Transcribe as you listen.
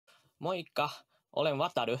Moikka, olen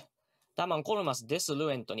Wataru. Tämä on 3.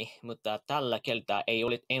 Desu-luentoni, mutta tällä kertaa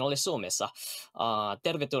en ole Suomessa.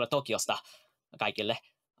 Tervetuloa Tokiosta kaikille.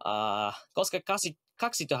 Koska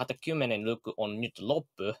 2010-luku on nyt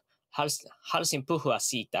loppu, halusin puhua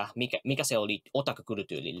siitä, mikä se oli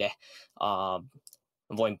otaku-kulttuurille.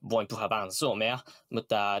 Voin puhua vähän suomea,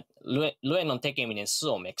 mutta luennon tekeminen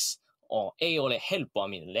suomeksi ei ole helppoa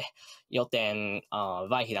minulle, joten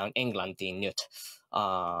vaihdan englantiin nyt.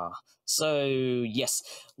 So yes,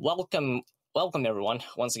 welcome everyone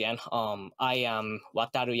once again. I am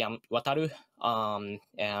Wataru,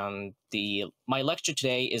 and my lecture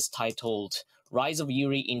today is titled "Rise of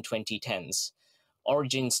Yuri in 2010's: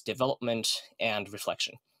 Origins, Development, and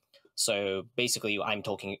Reflection." So basically,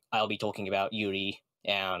 I'll be talking about Yuri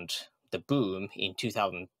and the boom in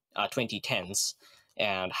 2010s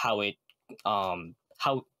and how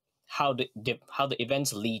the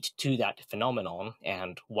events lead to that phenomenon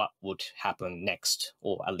and what would happen next,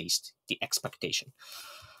 or at least the expectation.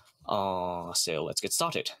 So let's get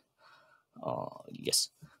started. Yes.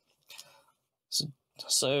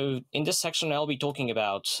 So in this section, I'll be talking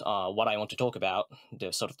about what I want to talk about,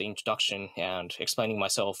 the sort of the introduction, and explaining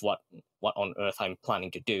myself what on earth I'm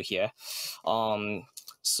planning to do here.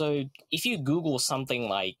 So if you Google something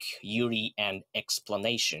like Yuri and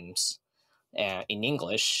explanations in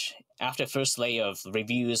English, after first layer of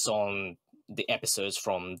reviews on the episodes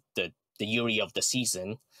from the Yuri of the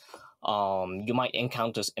season, you might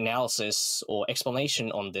encounter analysis or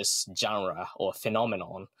explanation on this genre or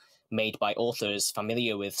phenomenon made by authors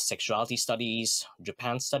familiar with sexuality studies,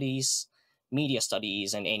 Japan studies, media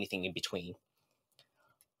studies, and anything in between.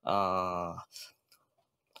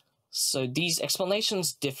 So these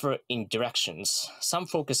explanations differ in directions. Some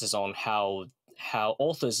focuses on how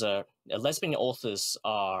lesbian authors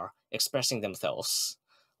are expressing themselves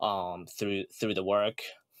through the work.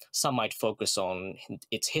 Some might focus on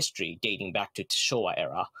its history dating back to Taisho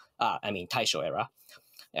era.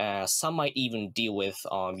 Some might even deal with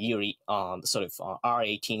Yuri, sort of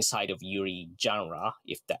R18 side of Yuri genre,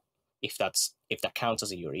 if that counts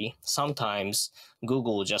as a Yuri. Sometimes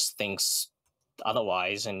Google just thinks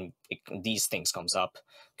otherwise, and these things comes up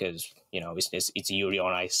because it's a Yuri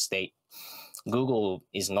on Ice state. Google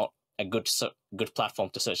is not a good platform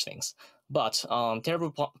to search things. But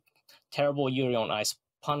terrible Yuri on Ice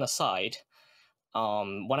pun aside,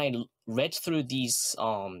 when I read through these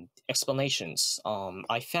explanations,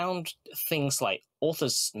 I found things like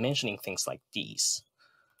authors mentioning things like these.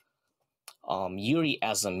 Yuri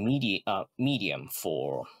as a medium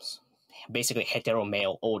for basically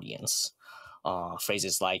hetero-male audience.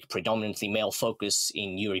 Phrases like predominantly male focus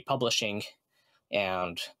in Yuri publishing,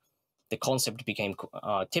 and the concept became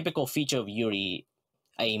typical feature of Yuri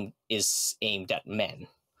is aimed at men.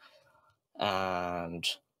 And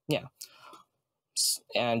yeah.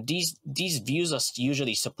 And these views are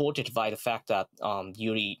usually supported by the fact that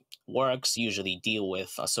Yuri works usually deal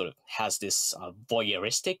with sort of has this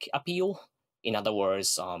voyeuristic appeal. In other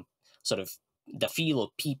words, sort of the feel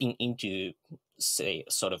of peeping into, say,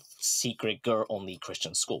 sort of secret girl-only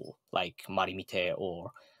Christian school, like Marimite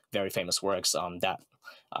or very famous works that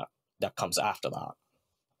comes after that.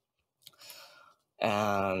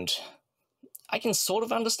 And I can sort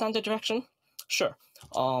of understand the direction. Sure.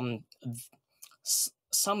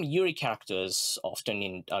 Some Yuri characters,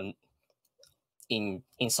 often in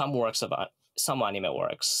some works of some anime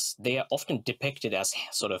works, they are often depicted as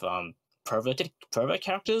sort of pervert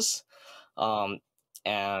characters,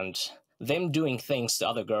 and them doing things to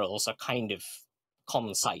other girls are kind of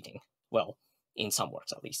common sighting. Well, in some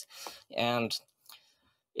works at least, and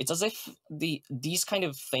it's as if these kind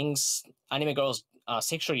of things, anime girls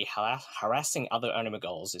sexually harassing other anime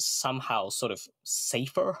girls, is somehow sort of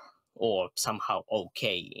safer or somehow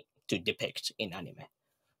okay to depict in anime.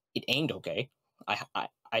 It ain't okay. I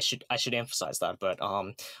should emphasize that, but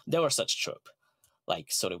there were such trope, like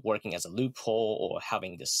sort of working as a loophole or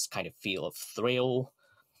having this kind of feel of thrill,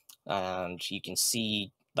 and you can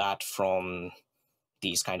see that from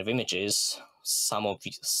these kind of images. Some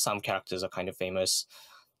characters are kind of famous,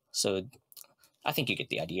 so I think you get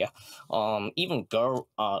the idea. Even girl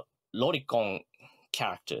Loricon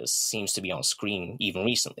characters seems to be on screen even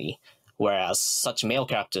recently, whereas such male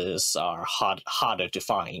characters are harder to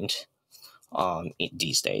find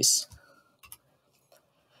these days.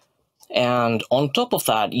 And on top of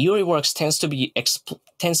that, Yuri works tends to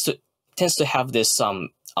have this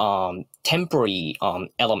temporary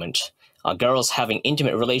element. Girls having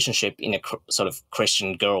intimate relationship in a sort of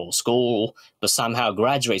Christian girl school, but somehow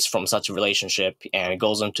graduates from such a relationship and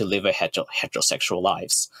goes on to live a heterosexual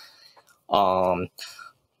lives.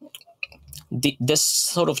 this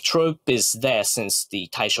sort of trope is there since the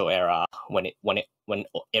Taisho era when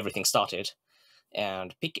everything started.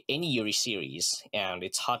 And pick any Yuri series, and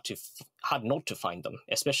it's hard not to find them,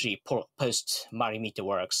 especially post Marimita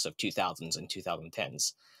works of 2000s and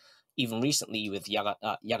 2010s. Even recently with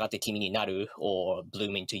Yagate Kimi ni Naru or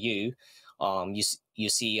Bloom into You, you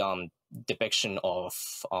see depiction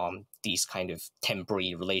of these kind of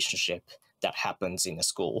temporary relationship that happens in a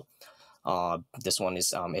school. This one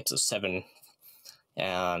is episode 7,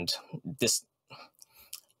 and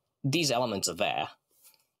these elements are there.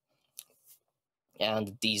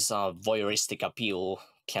 And these voyeuristic appeal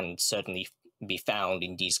can certainly be found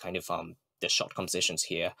in these kind of the short compositions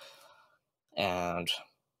here. And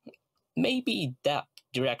maybe that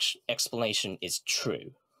direct explanation is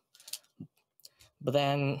true. But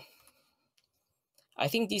then I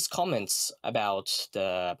think these comments about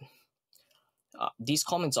these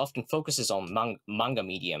comments often focuses on manga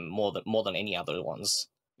medium more than any other ones.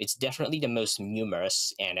 It's definitely the most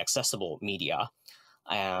numerous and accessible media,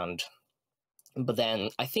 but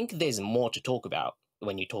then I think there's more to talk about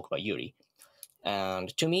when you talk about Yuri.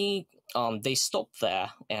 And to me, they stop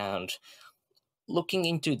there, and looking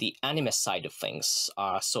into the anime side of things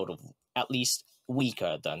are sort of at least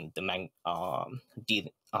weaker than the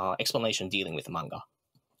explanation dealing with manga.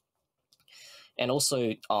 And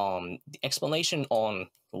also, the explanation on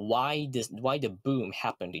why the boom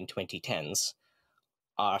happened in 2010s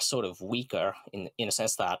are sort of weaker in a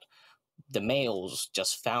sense that the males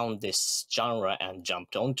just found this genre and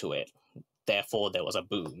jumped onto it. Therefore, there was a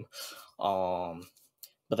boom.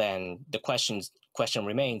 But then the question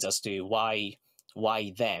remains as to why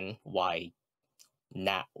then, why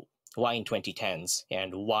now, why in 2010s,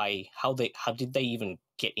 and how did they even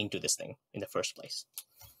get into this thing in the first place?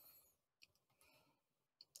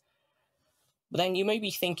 But then you may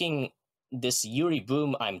be thinking, this Yuri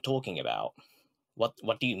boom I'm talking about,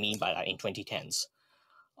 what do you mean by that in 2010s?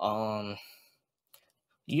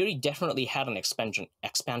 Yuri definitely had an expansion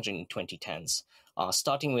in 2010s,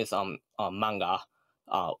 starting with manga.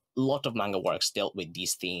 A lot of manga works dealt with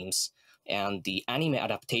these themes, and the anime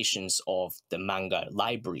adaptations of the manga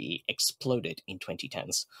library exploded in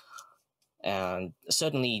 2010s. And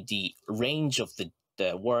certainly the range of the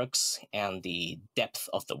works and the depth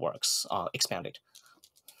of the works expanded.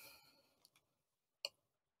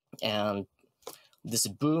 And this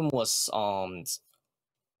boom was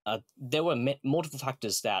there were multiple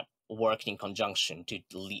factors that worked in conjunction to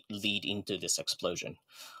lead into this explosion.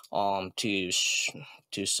 To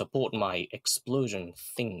support my explosion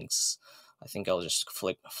things, I think I'll just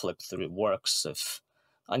flip through works of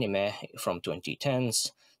anime from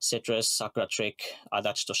 2010s: Citrus, Sakura Trick,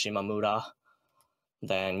 Adachi to Shimamura,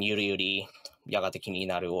 then Yuri, Yagate Kimi ni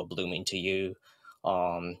Naru or Bloom into You,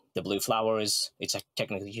 The Blue Flowers. It's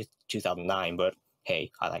technically 2009, but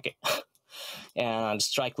hey, I like it. And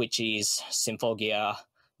Strike Witches, Symphogia,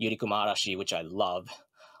 Yurikuma Arashi, which I love,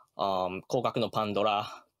 Kogaku no Pandora,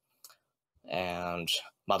 and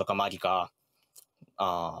Madoka Magica,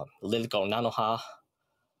 Lilico Nanoha,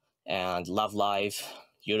 and Love Live,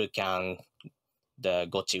 Yurukan, the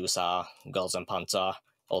Gochi Usa, Girls and Panzer,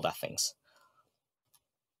 all that things.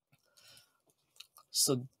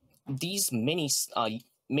 So these many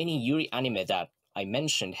Yuri anime that I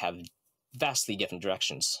mentioned have vastly different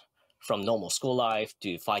directions, from normal school life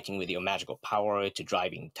to fighting with your magical power to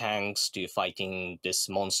driving tanks to fighting this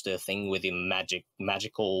monster thing with the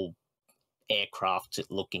magical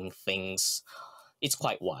aircraft-looking things. It's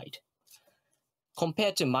quite wide.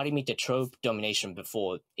 Compared to Marimite trope domination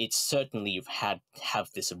before, it certainly have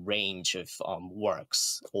this range of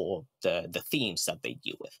works or the themes that they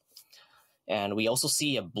deal with. And we also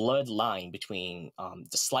see a blurred line between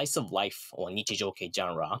the slice of life or Nichijokei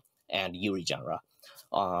genre and Yuri genre.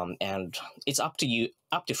 And it's up to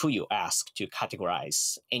who you ask to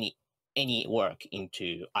categorize any work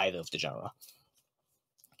into either of the genre.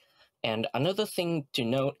 And another thing to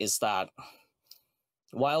note is that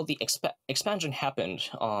while the expansion happened,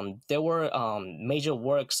 there were major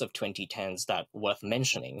works of 2010s that worth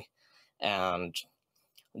mentioning, and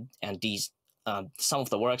these some of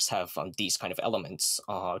the works have these kind of elements.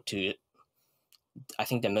 I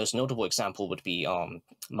think the most notable example would be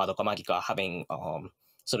Madoka Magica having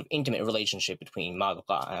sort of intimate relationship between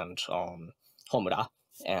Madoka and Homura,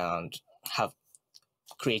 and have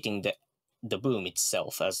creating the boom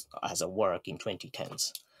itself as a work in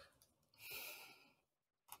 2010s.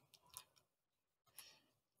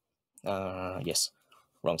 Yes,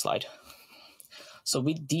 wrong slide. So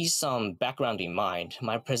with these background in mind,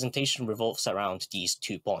 my presentation revolves around these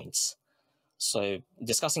 2 points. So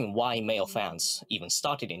discussing why male fans even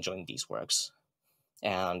started enjoying these works,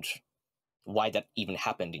 and why that even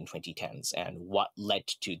happened in 2010s and what led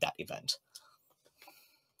to that event.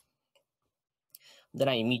 Then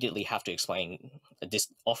I immediately have to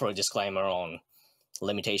offer a disclaimer on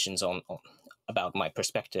limitations on about my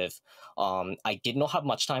perspective. I did not have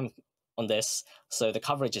much time on this, so the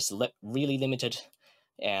coverage is really limited,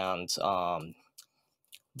 and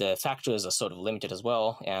the factors are sort of limited as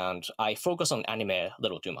well, and I focus on anime a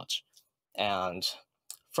little too much. And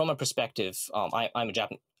from a perspective, I'm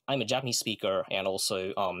a Japanese speaker and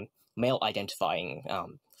also male identifying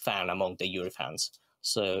fan among the Yuri fans,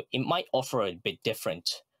 so it might offer a bit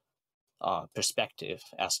different perspective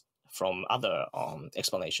as from other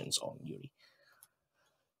explanations on Yuri.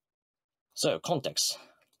 So context,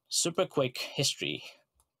 super quick history,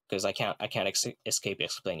 because I can't escape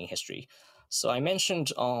explaining history. So I mentioned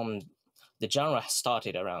the genre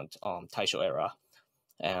started around Taisho era,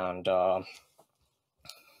 and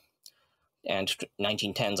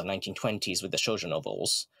 1910s and 1920s with the shoujo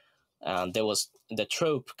novels. There was the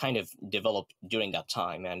trope kind of developed during that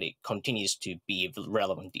time, and it continues to be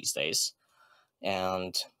relevant these days.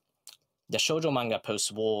 And the shoujo manga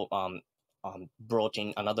post-war brought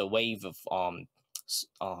in another wave of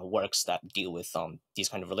works that deal with this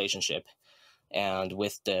kind of relationship. And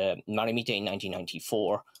with the Marimite in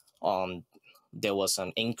 1994, there was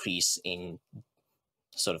an increase in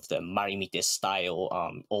sort of the Marimite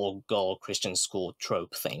style all-girl Christian school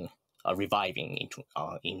trope thing reviving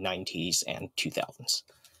in 90s and 2000s.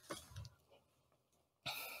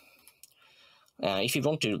 If you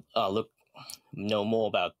want to know more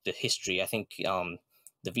about the history, I think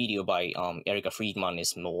the video by Erika Friedman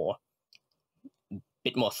is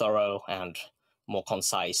bit more thorough and more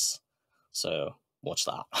concise. So watch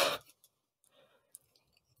that.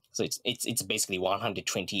 So it's basically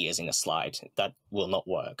 120 years in a slide. That will not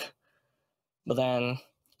work. But then,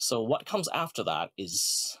 so what comes after that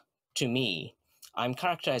is, to me, I'm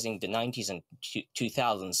characterizing the 90s and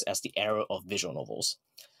 2000s as the era of visual novels.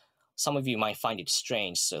 Some of you might find it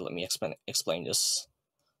strange, so let me explain this.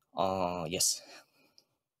 Yes.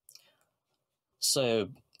 So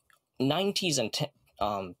 90s and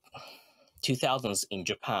 2000s in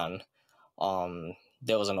Japan,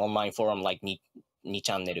 there was an online forum like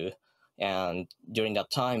Ni-channel, and during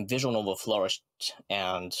that time, visual novel flourished,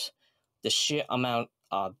 and the sheer amount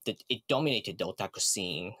that it dominated the otaku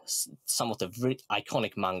scene. Some of the very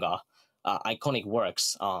iconic manga, iconic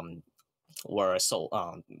works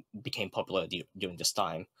became popular during this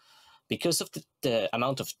time. Because of the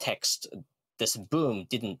amount of text, this boom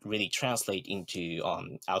didn't really translate into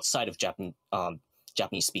outside of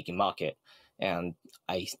Japanese-speaking market, and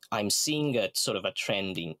I'm seeing a sort of a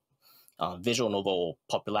trend in visual novel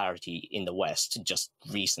popularity in the West just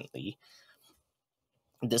recently.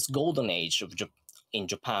 This golden age in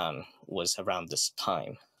Japan was around this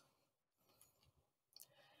time.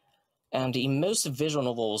 And in most visual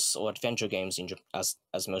novels or adventure games, as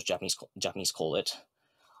most Japanese call it,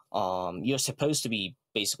 you're supposed to be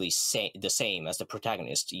basically the same as the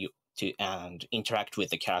protagonist and interact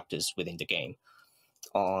with the characters within the game.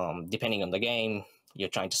 Depending on the game, you're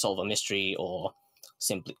trying to solve a mystery or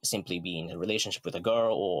simply be in a relationship with a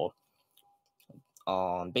girl,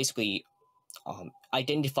 or basically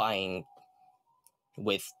identifying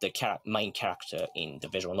with the main character in the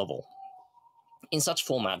visual novel. In such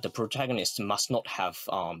format, the protagonist must not have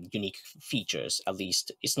unique features. At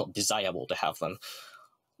least it's not desirable to have them,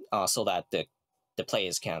 so that the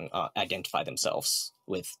players can identify themselves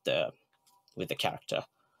with the character.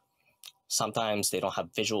 Sometimes they don't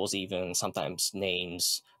have visuals even. Sometimes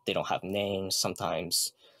names, they don't have names.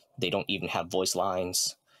 Sometimes they don't even have voice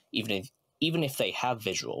lines. Even if they have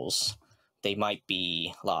visuals, they might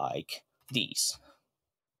be like these.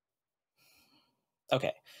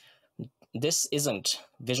 Okay, this isn't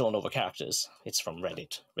visual novel characters. It's from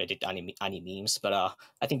Reddit anime memes, but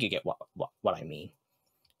I think you get what I mean.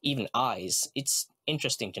 Even eyes, it's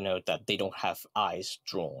interesting to note that they don't have eyes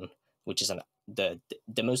drawn, which is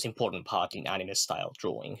the most important part in anime style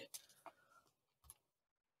drawing.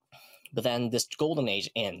 But then this golden age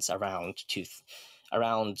ends around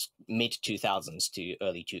mid 2000s to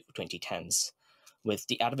early 2010s, with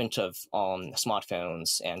the advent of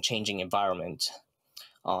smartphones and changing environment.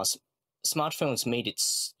 Smartphones made it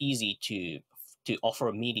easy to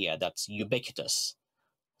offer media that's ubiquitous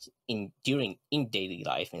in daily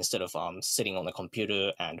life, instead of sitting on the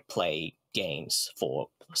computer and play games for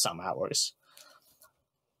some hours.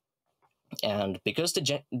 And because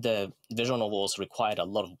the visual novels required a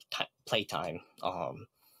lot of playtime,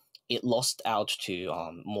 it lost out to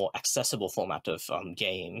more accessible format of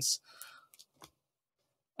games.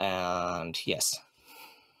 And yes.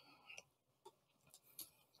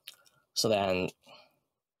 So then,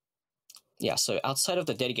 yeah, so outside of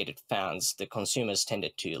the dedicated fans, the consumers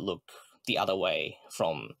tended to look the other way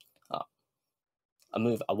from a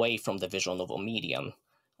move away from the visual novel medium,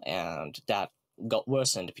 and that got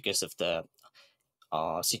worsened because of the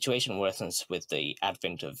situation worsens with the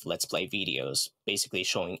advent of Let's Play videos, basically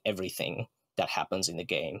showing everything that happens in the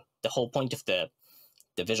game. The whole point of the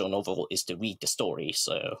visual novel is to read the story,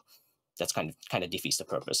 so that's kind of defeats the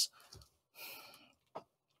purpose.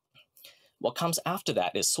 What comes after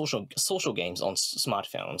that is social games on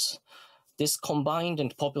smartphones. This combined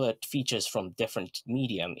and populated features from different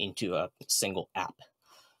medium into a single app.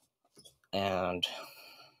 And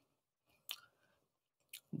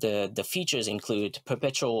the features include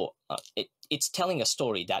perpetual, it's telling a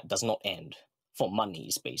story that does not end for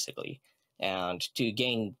monies, basically. And to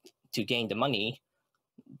gain the money,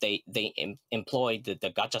 they employ the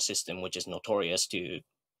gacha system, which is notorious to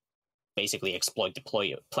basically exploit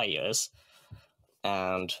the players,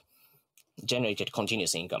 and generated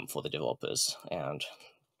continuous income for the developers, and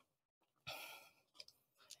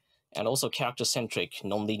also character-centric,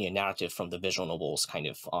 non-linear narrative from the visual novels kind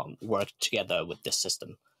of worked together with this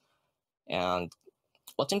system. And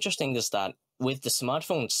what's interesting is that with the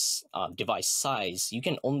smartphone's device size, you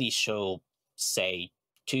can only show, say,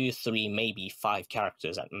 2, 3, maybe 5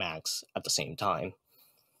 characters at max at the same time.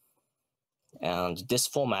 And this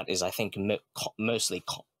format is, I think, mostly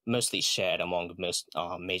shared among most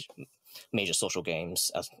major social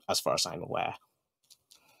games, as far as I'm aware.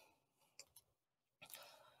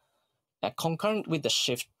 Concurrent with the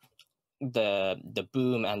shift, the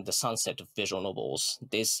boom and the sunset of visual novels,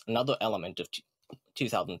 there's another element of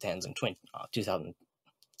 2010s and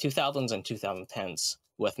 2000s and 2010s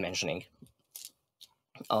worth mentioning.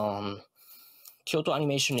 Kyoto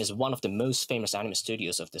Animation is one of the most famous anime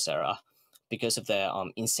studios of this era because of their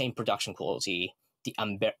insane production quality, the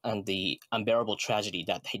unbearable tragedy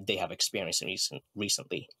that they have experienced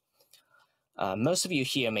recently. Most of you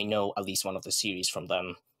here may know at least one of the series from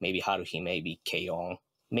them, maybe Haruhi, maybe Keion,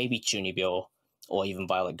 maybe Chunibyo, or even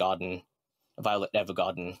Violet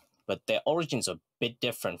Evergarden, but their origins are a bit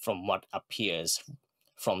different from what appears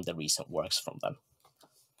from the recent works from them.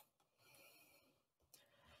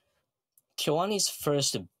 Kyoani's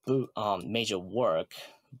first major work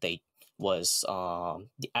was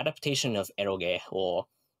the adaptation of eroge, or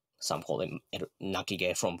some call it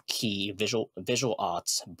nakige, from Key Visual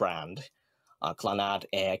Arts brand. Clannad,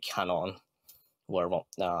 Air, Canon were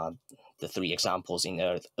the 3 examples in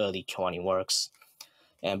early Kyoani works,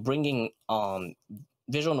 and bringing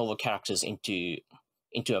visual novel characters into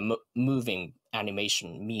a moving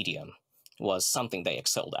animation medium was something they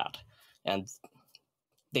excelled at, and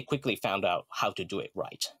they quickly found out how to do it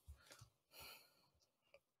right.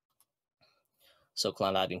 So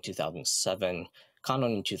Clannad in 2007,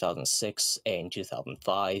 Canon in 2006, Air in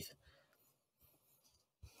 2005.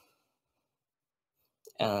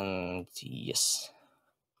 And yes.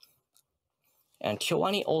 And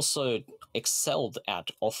Kyoani also excelled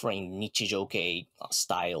at offering Nichijokei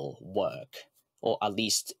style work, or at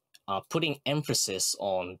least putting emphasis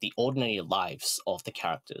on the ordinary lives of the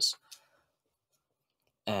characters.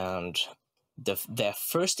 And their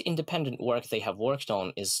first independent work they have worked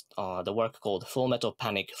on is the work called Full Metal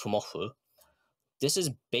Panic Fumofu. This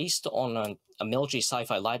is based on a military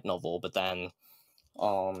sci-fi light novel, but then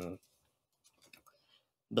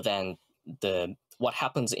what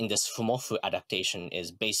happens in this Fumofu adaptation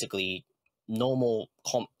is basically normal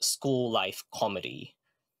school life comedy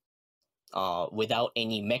without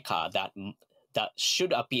any mecha that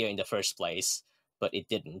should appear in the first place, but it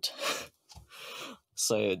didn't.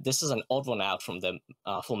 So this is an odd one out from the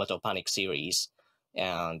Full Metal Panic series,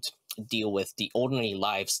 and deal with the ordinary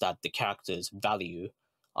lives that the characters value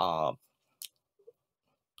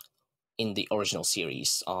in the original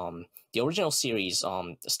series. The original series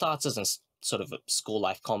starts as a sort of a school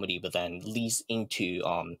life comedy, but then leads into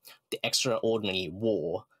the extraordinary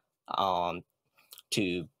war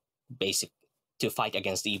to fight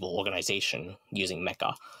against the evil organization using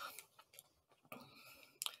mecha.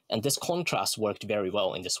 And this contrast worked very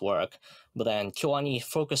well in this work, but then Kyoani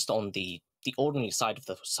focused on the ordinary side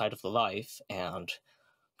of the life and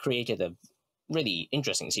created a really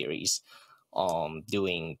interesting series,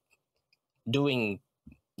 doing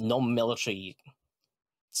non-military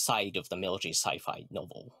side of the military sci-fi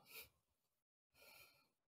novel.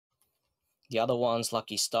 The other one's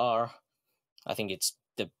Lucky Star. I think it's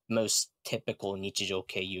the most typical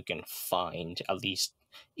Nichijokei you can find. At least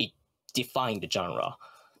it defined the genre.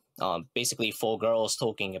 Basically 4 girls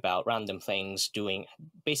talking about random things,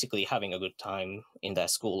 basically having a good time in their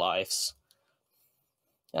school lives.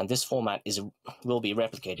 And this format will be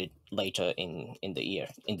replicated later in the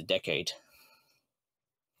decade.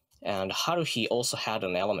 And Haruhi also had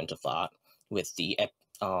an element of that with the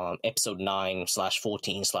episode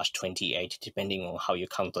 9/14/28, depending on how you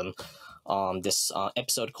count them. This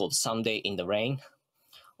episode called Sunday in the Rain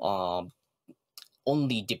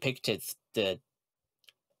only depicted the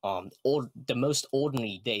most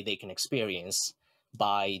ordinary day they can experience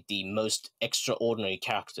by the most extraordinary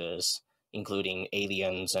characters, including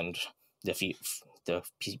aliens and the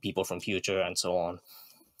people from future and so on.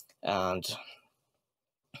 And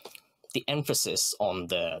the emphasis on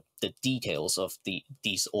the details of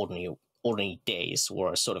these ordinary days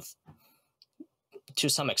were sort of, to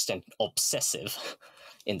some extent, obsessive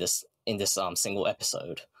in this single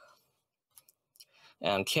episode.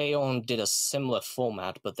 And Kyoani did a similar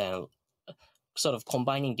format, but then sort of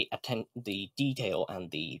combining the detail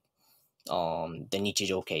and the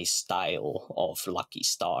Nichijokei style of Lucky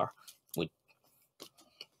Star.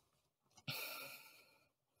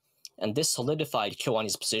 And this solidified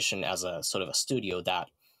Kyoani's position as a sort of a studio that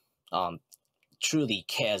truly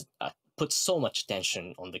cares, puts so much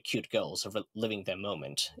attention on the cute girls living their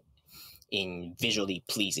moment in visually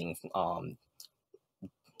pleasing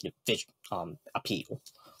appeal.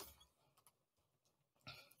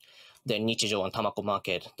 The Nichijo and Tamako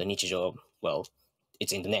market, the Nichijo, well,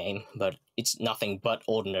 it's in the name, but it's nothing but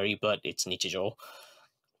ordinary, but it's Nichijo.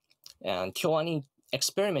 And Kyoani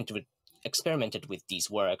experimented with these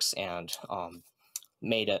works and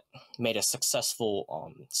made a successful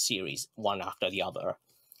series one after the other.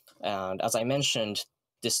 And as I mentioned,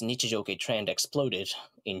 this Nichijokei trend exploded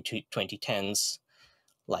in 2010s.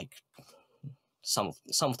 Like some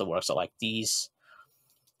of the works are like these.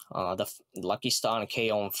 The Lucky Star and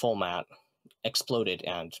Kyoani format exploded,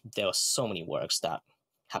 and there were so many works that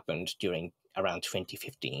happened around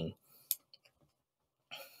 2015.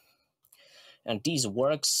 And these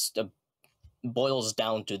works boils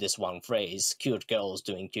down to this one phrase: cute girls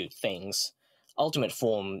doing cute things. Ultimate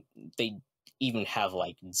form, they even have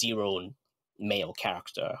like zero male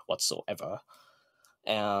character whatsoever.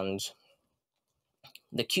 And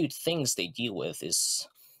the cute things they deal with is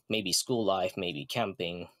maybe school life, maybe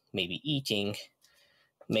camping, maybe eating,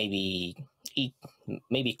 maybe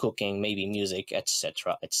cooking, maybe music,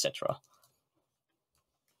 etc., etc.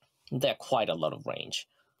 There are quite a lot of range.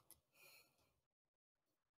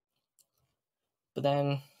 But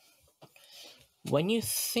then, when you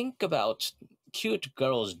think about cute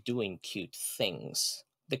girls doing cute things,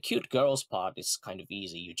 the cute girls part is kind of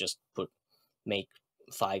easy. You just make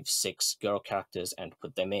 5-6 girl characters and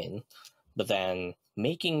put them in. But then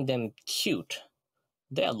making them cute,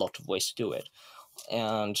 there are a lot of ways to do it.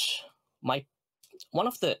 And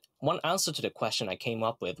one answer to the question I came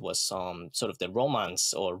up with was sort of the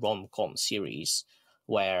romance or rom-com series,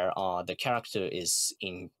 where the character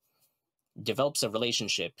develops a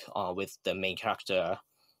relationship with the main character,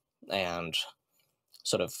 and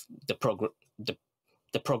sort of the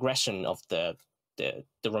progression of the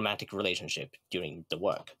romantic relationship during the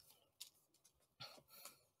work.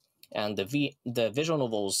 And the visual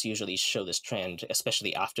novels usually show this trend,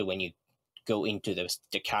 especially after when you go into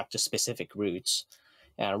the character-specific roots,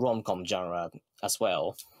 and rom-com genre as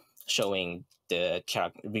well, showing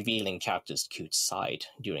revealing characters' cute side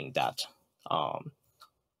during that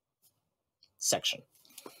section.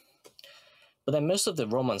 But then most of the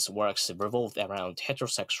romance works revolved around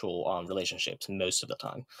heterosexual relationships most of the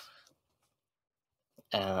time.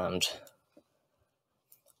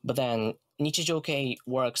 But then Nichijokei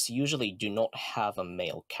works usually do not have a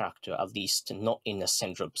male character, at least not in a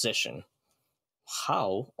central position.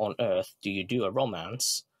 How on earth do you do a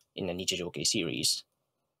romance in a Nichijokei series?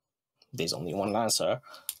 There's only one answer.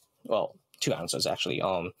 Well, two answers actually.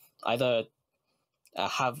 Either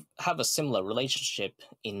have a similar relationship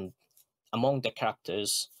among the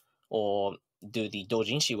characters, or do the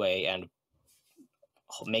doujinshi way and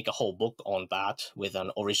make a whole book on that with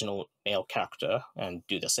an original male character and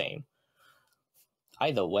do the same.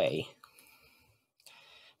 Either way.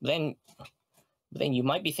 Then you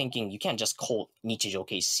might be thinking, you can't just call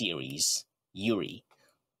Nichijokei series Yuri.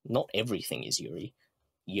 Not everything is Yuri.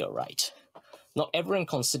 You're right. Not everyone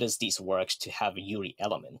considers these works to have Yuri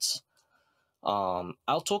elements.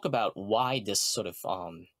 I'll talk about why this sort of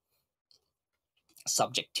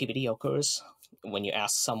subjectivity occurs when you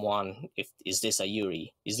ask someone, is this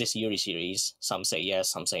Yuri series? Some say yes,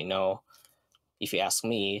 some say no. If you ask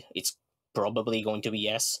me, it's probably going to be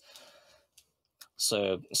yes.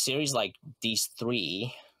 So series like these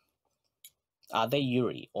three, are they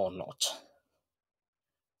Yuri or not?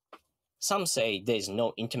 Some say there's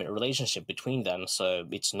no intimate relationship between them, so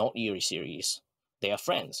it's not Yuri series. They are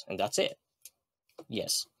friends, and that's it.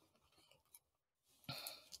 Yes.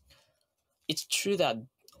 It's true that,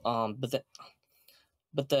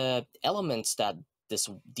 but the elements that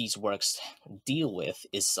these works deal with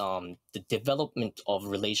is the development of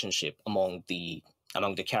relationship among the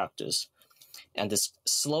characters, and this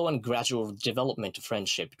slow and gradual development of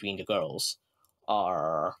friendship between the girls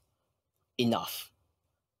are enough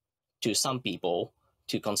to some people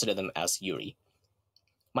to consider them as yuri.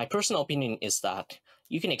 My personal opinion is that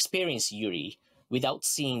you can experience yuri without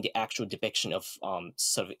seeing the actual depiction of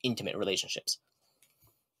sort of intimate relationships.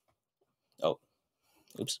 Oh,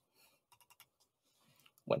 oops.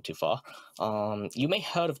 Went too far. You may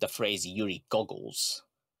heard of the phrase yuri goggles,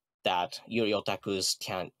 that yuri otakus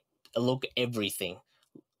can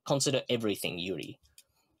consider everything yuri.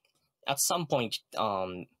 At some point,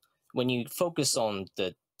 when you focus on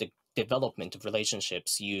the development of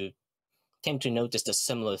relationships, you tend to notice the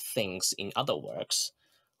similar things in other works,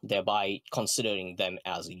 thereby considering them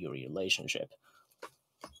as a yuri relationship.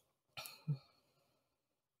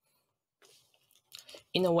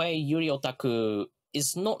 In a way, yuri otaku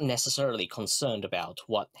is not necessarily concerned about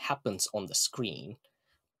what happens on the screen,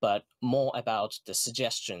 but more about the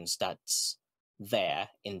suggestions that's there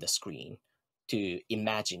in the screen to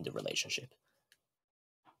imagine the relationship.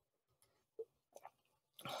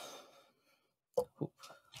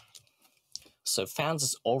 So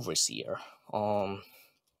fans' overseer.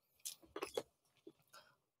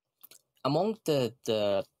 Among the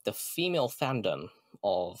female fandom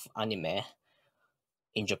of anime,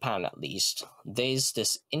 in Japan at least, there's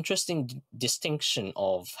this interesting distinction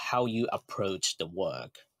of how you approach the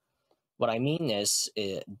work. What I mean is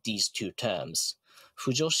these two terms,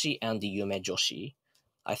 fujoshi and yume-joshi.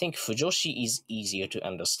 I think fujoshi is easier to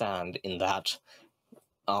understand in that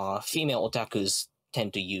female otakus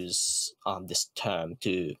tend to use this term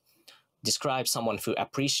to describe someone who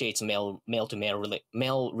appreciates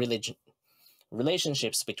male-to-male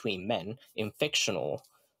relationships between men in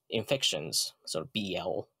fictions, sort of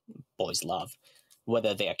BL, boys love,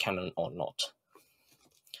 whether they are canon or not.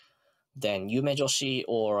 Then yume-joshi,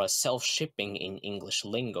 or self-shipping in English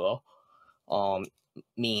lingo,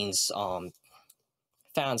 means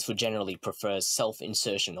fans who generally prefer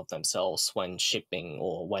self-insertion of themselves when shipping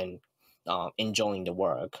or when enjoying the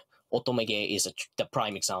work. Otomege is the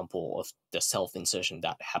prime example of the self-insertion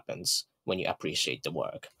that happens when you appreciate the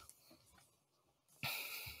work.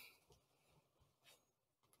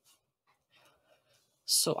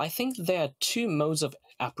 So I think there are two modes of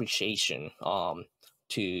appreciation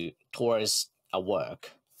towards a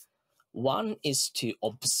work. One is to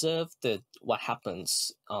observe what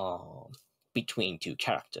happens between two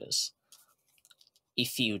characters.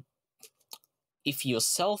 If you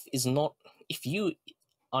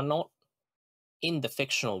are not in the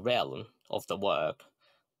fictional realm of the work,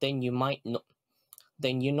 then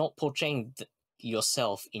you're not portraying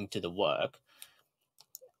yourself into the work.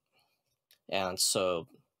 And so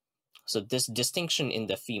this distinction in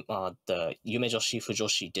the yume-joshi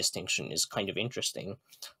fujoshi distinction is kind of interesting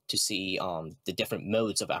to see the different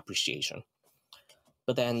modes of appreciation.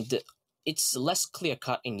 But then it's less clear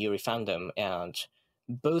cut in yuri fandom, and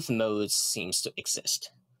both modes seems to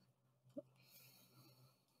exist.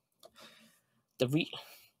 The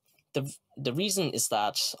reason is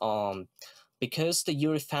that because the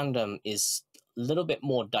yuri fandom is a little bit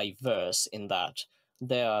more diverse in that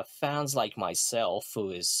there are fans like myself who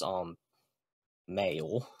is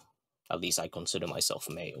male, at least I consider myself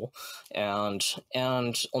male, and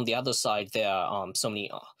on the other side there are so many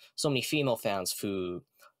female fans who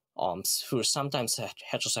are sometimes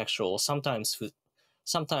heterosexual,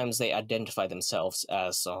 sometimes they identify themselves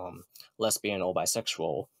as lesbian or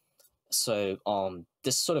bisexual. So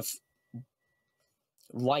this sort of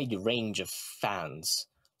wide range of fans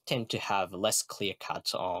tend to have less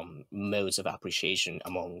clear-cut modes of appreciation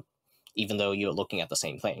among, even though you're looking at the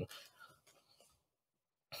same thing.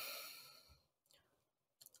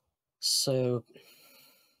 So,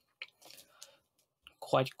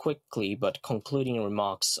 quite quickly, but concluding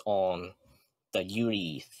remarks on the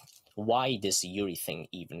yuri, why this yuri thing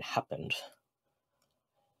even happened.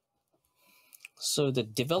 So the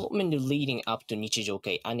development leading up to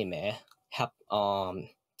Nichijokei anime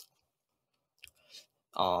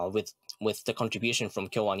with the contribution from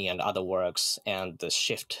Kyoani and other works, and the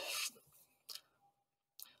shift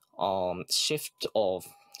from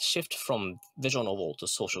visual novel to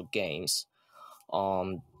social games,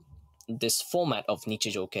 this format of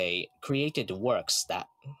Nichijokei created works that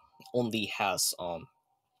only has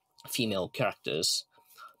female characters,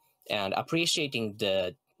 and appreciating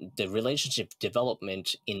the relationship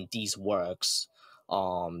development in these works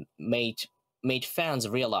made made fans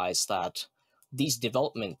realize that these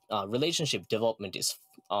relationship development is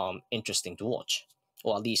interesting to watch,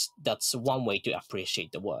 or at least that's one way to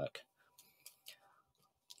appreciate the work.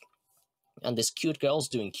 And these cute girls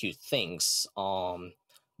doing cute things,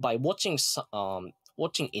 by watching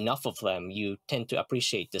enough of them, you tend to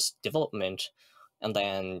appreciate this development, and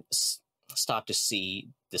then start to see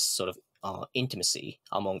this sort of intimacy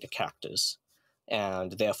among the characters,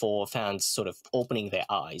 and therefore fans sort of opening their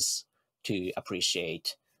eyes to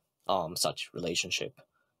appreciate such relationship,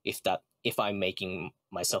 if I'm making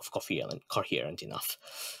myself coherent enough.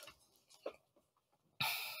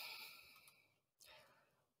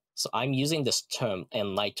 So I'm using this term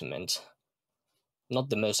enlightenment,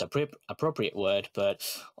 not the most appropriate word, but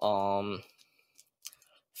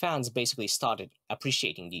fans basically started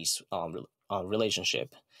appreciating these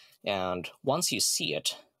relationship, and once you see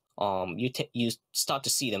it, you start to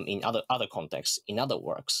see them in other contexts, in other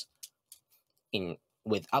works,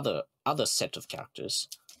 with other set of characters.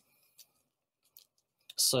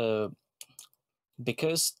 So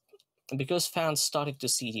because fans started to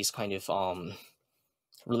see these kind of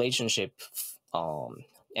relationship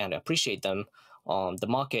and appreciate them, the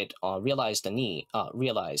market realized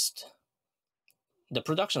the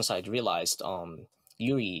production side realized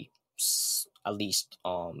Yuri at least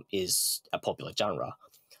is a popular genre.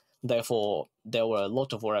 Therefore, there were a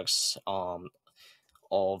lot of works of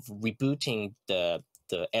rebooting the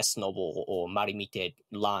S novel or Marimite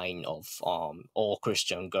line of all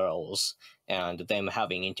Christian girls and them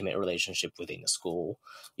having intimate relationship within the school.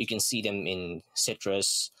 You can see them in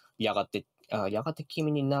Citrus. Yagate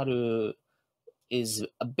Kimi ni Naru is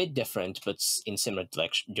a bit different, but in similar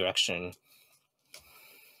direction.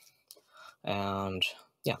 And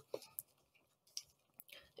yeah.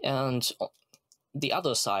 And the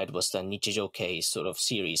other side was the Nichijokei sort of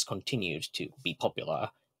series continued to be popular,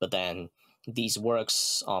 but then these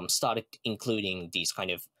works started including these kind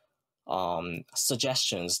of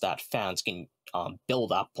suggestions that fans can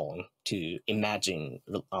build up on to imagine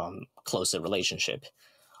closer relationship.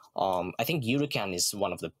 I think Yuri-can is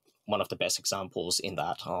one of the best examples in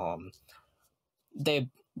that.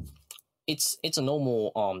 It's a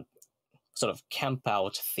normal sort of camp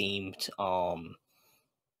out themed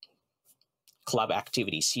club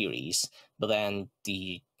activity series, but then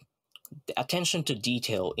the attention to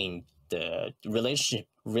detail in the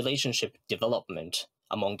relationship development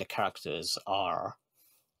among the characters are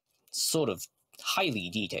sort of highly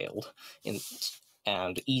detailed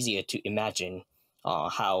and easier to imagine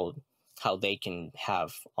how they can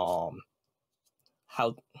have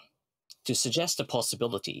how to suggest a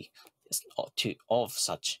possibility of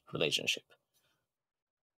such relationship.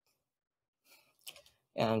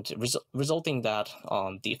 And resulting that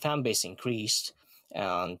the fan base increased,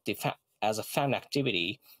 and as a fan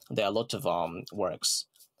activity, there are a lot of works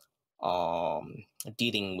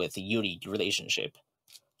dealing with the Yuri relationship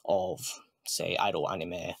of, say, idol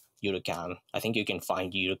anime, Yuri-can. I think you can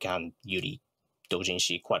find Yuri-can, Yuri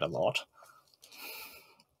doujinshi quite a lot.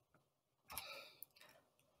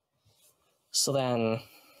 So then,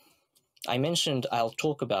 I mentioned I'll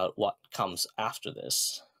talk about what comes after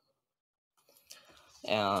this.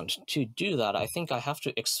 And to do that, I think I have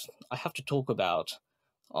to talk about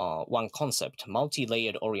one concept: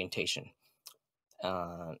 multi-layered orientation,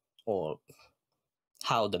 or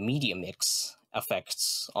how the media mix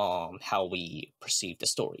affects how we perceive the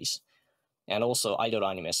stories, and also idol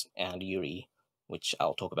animes and Yuri, which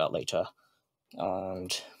I'll talk about later.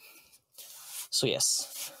 And so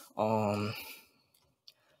yes,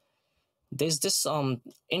 there's this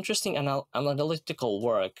interesting analytical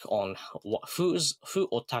work on who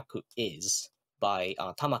otaku is by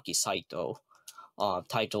Tamaki Saito,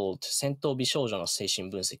 titled Sentou Bishoujo no Seishin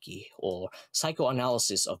Bunseki, or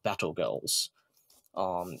Psychoanalysis of Battle Girls.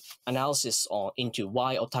 Analysis into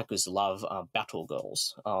why otakus love battle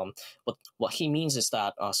girls. But what he means is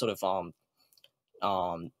that sort of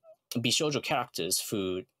bishoujo characters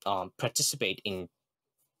who participate in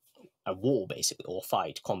a war, basically, or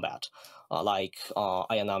fight, combat, like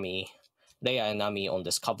Ayanami, Rei Ayanami on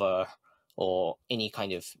this cover, or any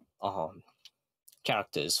kind of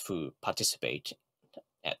characters who participate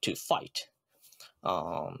to fight.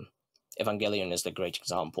 Evangelion is the great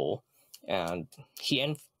example, and he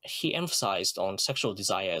emphasized on sexual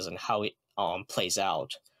desires and how it plays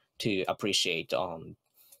out to appreciate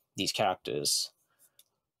these characters.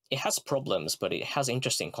 It has problems, but it has an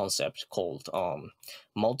interesting concept called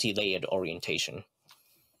multi-layered orientation.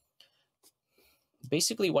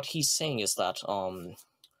 Basically, what he's saying is that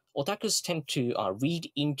otakus tend to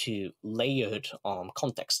read into layered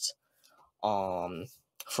contexts from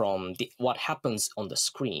what happens on the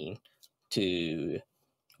screen to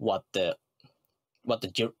what the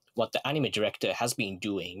anime director has been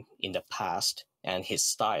doing in the past and his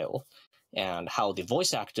style, and how the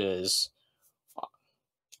voice actors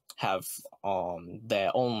have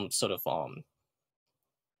their own sort of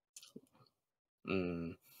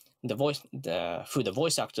who the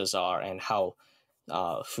voice actors are, and how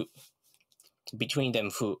between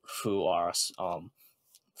them who are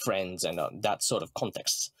friends, and that sort of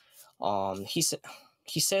context. He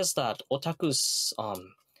says that otakus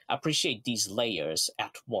appreciate these layers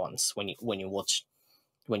at once when you watch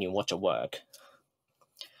a work,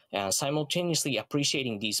 and simultaneously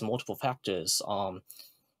appreciating these multiple factors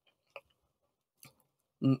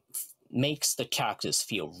makes the characters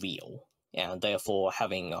feel real, and therefore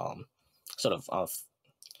having sort of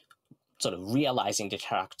realizing the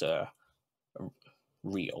character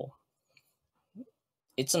real.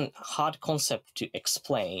 It's a hard concept to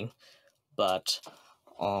explain, but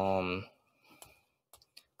the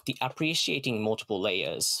appreciating multiple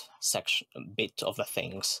layers section bit of the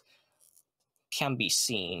things can be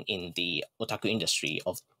seen in the otaku industry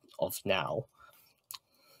of now,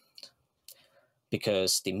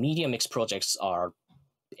 because the media mix projects are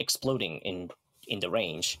exploding in the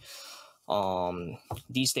range.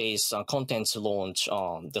 These days, contents launch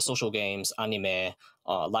the social games, anime,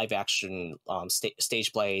 live action,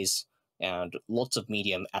 stage plays, and lots of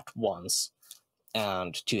medium at once,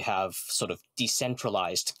 and to have sort of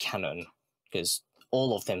decentralized canon, because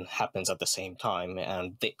all of them happens at the same time,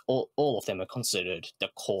 and all of them are considered the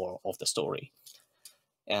core of the story.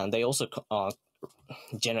 And they also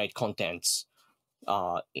generate contents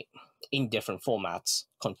in different formats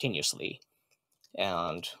continuously,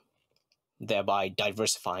 and thereby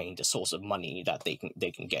diversifying the source of money that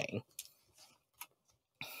they can gain.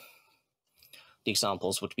 The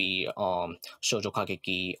examples would be Shoujo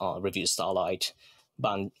Kageki, Review Starlight,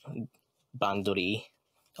 Bandori,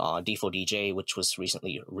 D4DJ, which was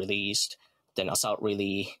recently released, then Assault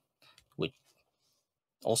Really, which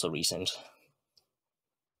also recent.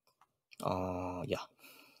 Yeah.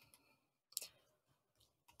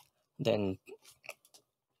 Then,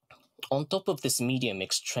 on top of this media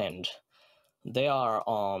mix trend, there are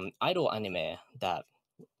idol anime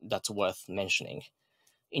that's worth mentioning.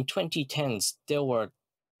 In 2010s, there were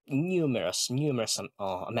numerous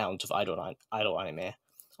amount of idol anime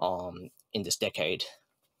in this decade,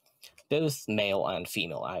 both male and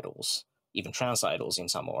female idols, even trans idols in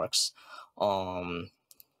some works. And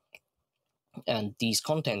these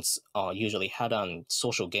contents usually had on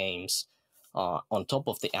social games on top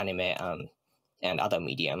of the anime and other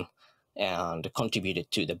medium, and contributed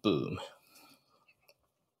to the boom.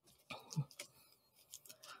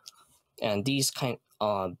 And these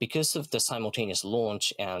because of the simultaneous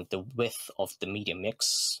launch and the width of the media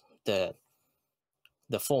mix, the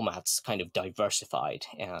formats kind of diversified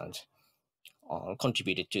and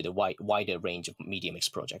contributed to the wider range of media mix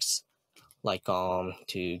projects. Like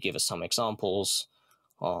to give us some examples,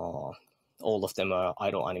 all of them are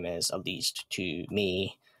idol animes, at least to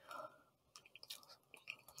me.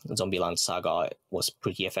 Zombieland Saga was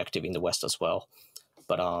pretty effective in the West as well,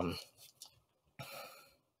 but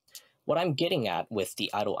what I'm getting at with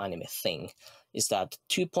the idol anime thing is that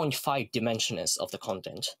 2.5 dimensions of the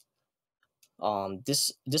content.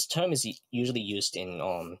 This term is usually used in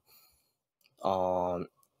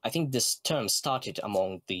I think this term started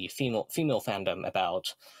among the female fandom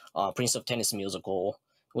about Prince of Tennis musical,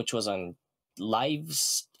 which was a live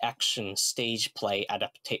action stage play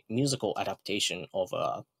musical adaptation of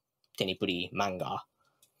a tenipuri manga,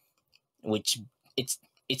 which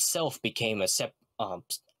itself became a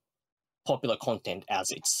popular content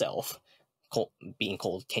as itself, being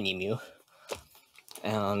called Tenimu.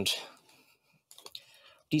 And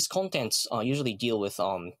these contents usually deal with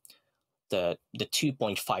the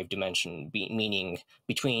 2.5 dimension, meaning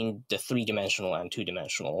between the 3-dimensional and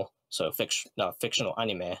 2-dimensional, so fictional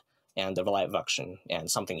anime and the live action and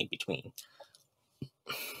something in between.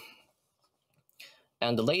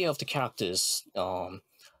 And the layer of the characters,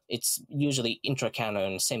 it's usually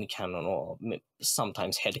intra-canon, semi-canon, or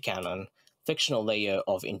sometimes head-canon, fictional layer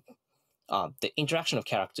of the interaction of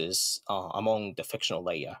characters among the fictional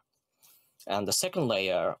layer. And the second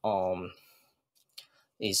layer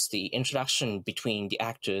is the introduction between the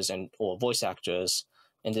actors or voice actors.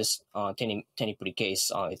 In this tenipuri case,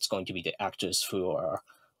 it's going to be the actors who are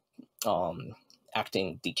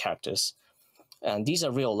acting the characters. And these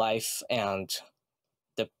are real life, and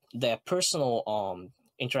their personal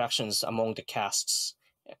interactions among the casts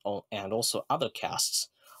and also other casts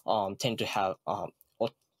tend to have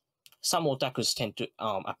some otakus tend to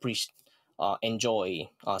enjoy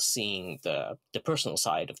seeing the personal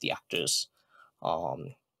side of the actors.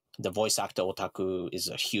 The voice actor otaku is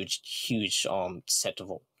a huge set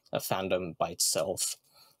of a fandom by itself.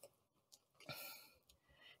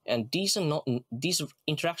 And these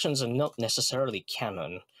interactions are not necessarily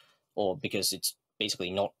canon, or because it's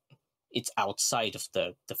basically not, it's outside of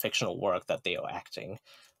the fictional work that they are acting,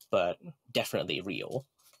 but definitely real.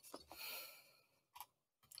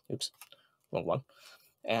 Oops, wrong one.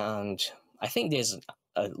 And I think there's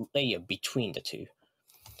a layer between the two.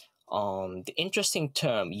 The interesting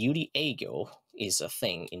term yuri-ego is a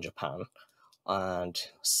thing in Japan, and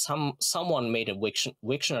someone made a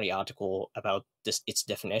Wiktionary article about its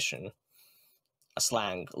definition. A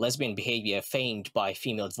slang: lesbian behavior feigned by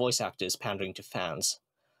female voice actors pandering to fans.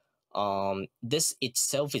 This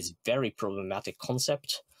itself is very problematic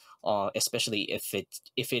concept, especially if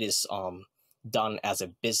it is done as a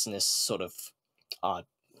business sort of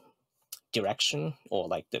direction, or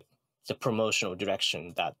like the promotional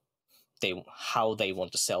direction that how they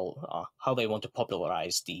want to sell, how they want to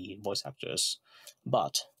popularize the voice actors.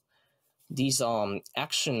 But these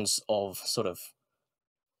actions of sort of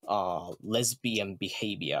lesbian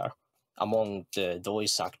behavior among the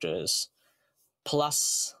voice actors,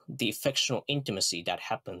 plus the fictional intimacy that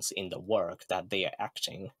happens in the work that they are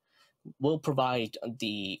acting, will provide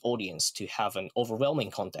the audience to have an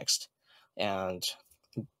overwhelming context. And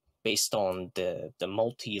based on the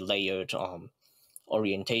multi-layered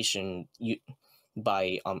orientation,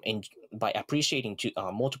 by appreciating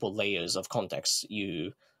multiple layers of context,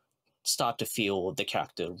 you start to feel the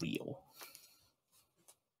character real.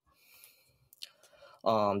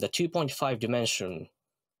 The 2.5 dimension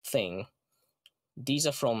thing, these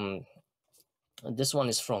are from, this one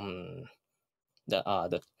is from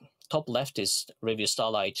the top left is Review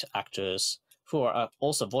Starlight actors who are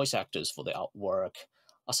also voice actors for the artwork.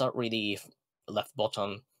 Assault Really left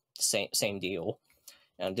bottom, same deal.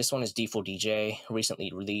 And this one is D4DJ,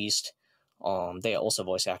 recently released. They are also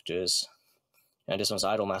voice actors. And this one's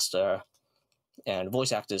Idolmaster. And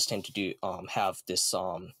voice actors tend to do have this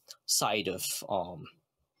side of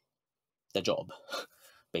the job,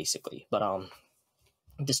 basically. But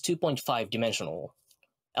this 2.5 dimensional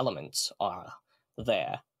elements are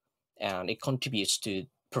there, and it contributes to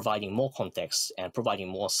providing more context and providing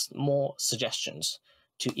more suggestions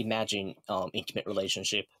to imagine intimate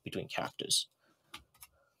relationship between characters.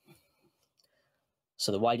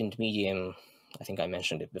 So the widened medium, I think I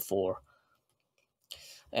mentioned it before.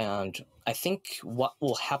 And I think what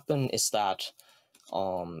will happen is that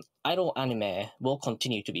idol anime will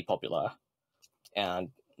continue to be popular, and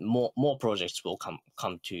more projects will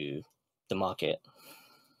come to the market.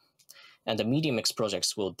 And the Medium X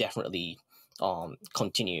projects will definitely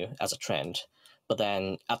continue as a trend. But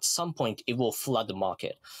then at some point it will flood the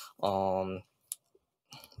market,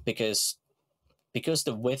 because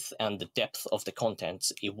the width and the depth of the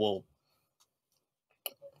content,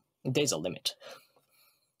 there's a limit.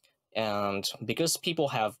 And because people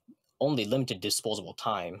have only limited disposable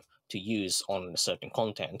time to use on certain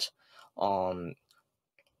content,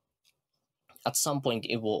 at some point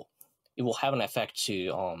it will have an effect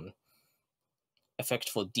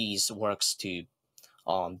for these works to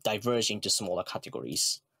diverge into smaller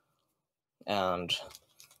categories. And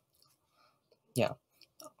yeah,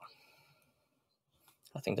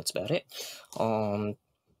 I think that's about it.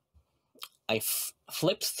 I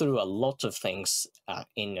flipped through a lot of things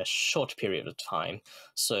in a short period of time.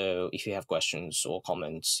 So if you have questions or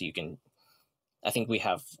comments, you can. I think we'll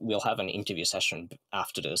have an interview session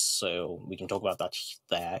after this, so we can talk about that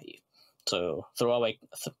there. So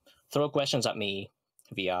throw questions at me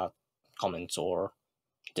via comments or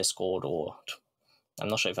Discord, or I'm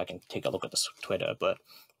not sure if I can take a look at this Twitter, but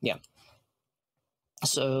yeah.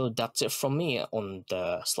 So that's it from me on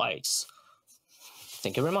the slides.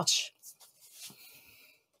 Thank you very much.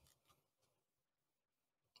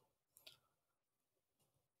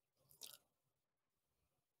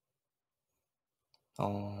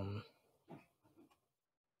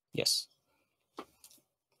 Yes.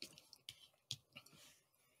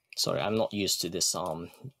 Sorry, I'm not used to this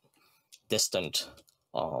distant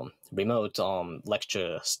remote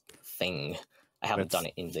lecture thing. I haven't done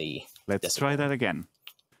it in the. Let's try that again.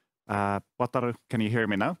 Wataru, can you hear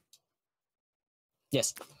me now?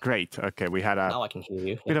 Yes. Great. Okay, we had a now I can hear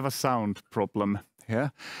you. Bit of a sound problem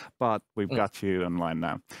here, but we've got you online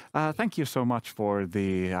now. Thank you so much for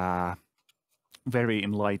the very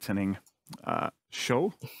enlightening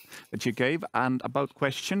show that you gave. And about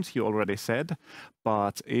questions, you already said.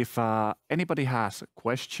 But if anybody has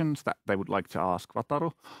questions that they would like to ask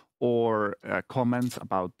Wataru or comments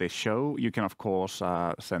about this show, you can, of course,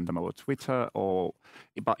 send them over Twitter.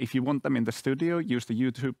 But if you want them in the studio, use the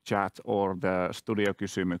YouTube chat or the Studio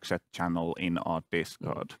Kysymykset channel in our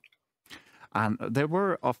Discord. And there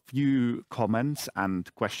were a few comments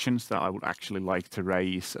and questions that I would actually like to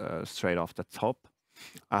raise straight off the top.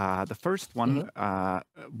 The first one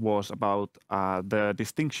was about the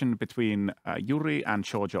distinction between Yuri and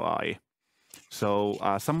Shoujo-ai. So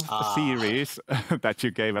some of the series that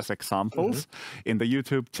you gave as examples in the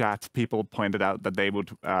YouTube chat, people pointed out that they would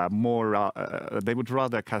they would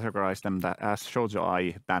rather categorize them as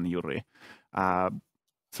Shoujo-ai than Yuri.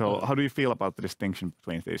 So how do you feel about the distinction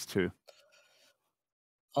between these two?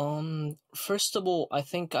 First of all, I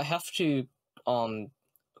think I have to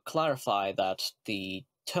clarify that the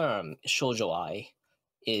term shoujo-ai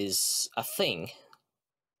is a thing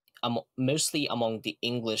mostly among the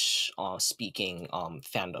English speaking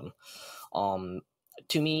fandom.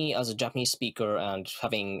 To me, as a Japanese speaker and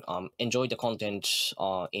having enjoyed the content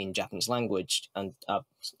in Japanese language and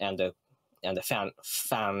the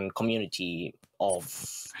fan community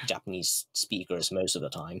of Japanese speakers most of the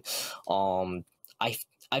time,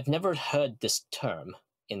 I've never heard this term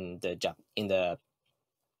in that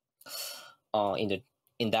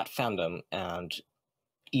fandom, and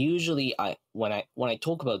usually when I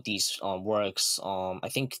talk about these works, I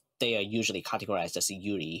think they are usually categorized as a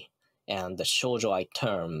yuri, and the shoujo-ai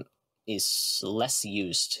term is less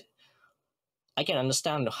used. I can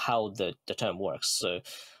understand how the term works,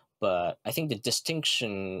 but I think the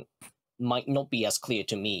distinction might not be as clear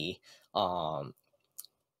to me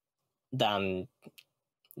than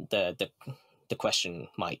the question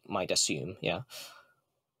might assume. Yeah,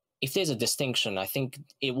 if there's a distinction, I think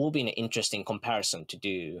it will be an interesting comparison to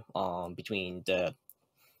do between the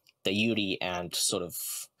yuri and sort of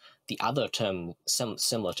the other term,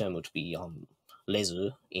 similar term would be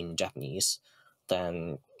rezu in Japanese.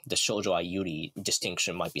 Then the shoujo-ai yuri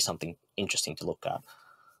distinction might be something interesting to look at.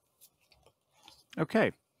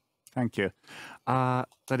 Okay, thank you. That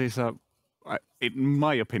is in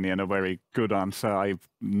my opinion, a very good answer. I've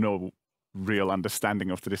no real understanding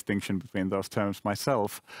of the distinction between those terms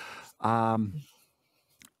myself. A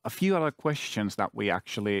few other questions that we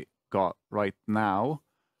actually got right now.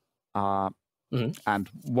 And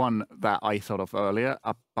one that I thought of earlier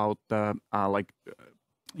about the,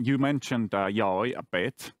 you mentioned yaoi a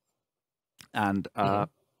bit. And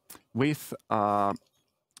with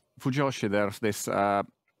Fujoshi, there's this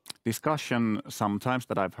discussion sometimes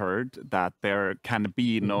that I've heard that there can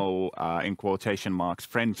be no, in quotation marks,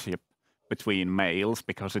 friendship between males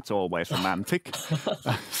because it's always romantic.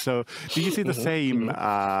 So do you see the same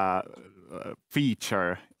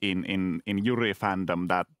feature in Yuri fandom,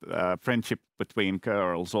 that friendship between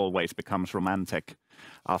girls always becomes romantic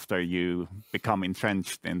after you become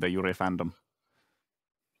entrenched in the Yuri fandom?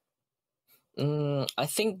 I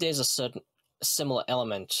think there's a certain similar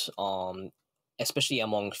element, especially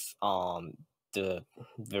among the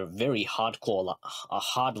very hardcore,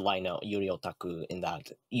 hardliner Yuri otaku, in that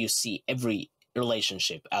you see every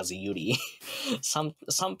relationship as a Yuri. Some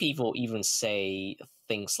people even say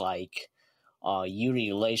things like Yuri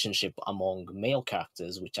relationship among male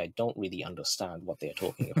characters, which I don't really understand what they're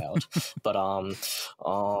talking about. But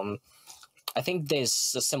I think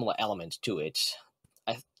there's a similar element to it.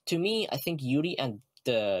 To me, I think Yuri and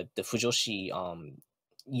the Fujoshi,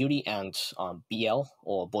 Yuri and BL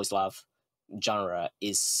or boys love genre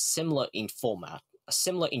is similar in format,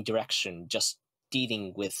 similar in direction, just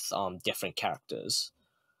dealing with different characters.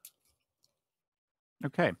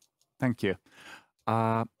 Okay, thank you.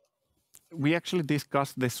 We actually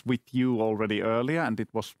discussed this with you already earlier, and it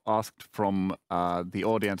was asked from the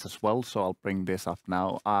audience as well, so I'll bring this up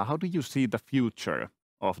now. How do you see the future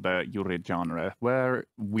of the Yuri genre? Where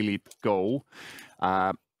will it go?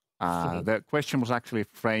 The question was actually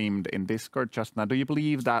framed in Discord just now. Do you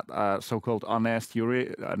believe that so-called honest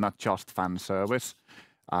Yuri, not just fan service,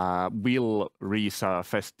 will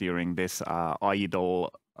resurface during this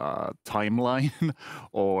idol timeline,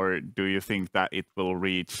 or do you think that it will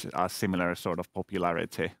reach a similar sort of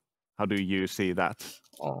popularity? How do you see that?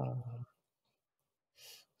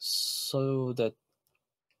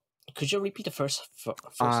 Could you repeat the first half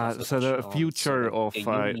of the question? The future of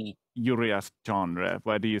Yuri as genre,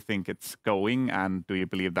 where do you think it's going, and do you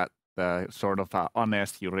believe that the sort of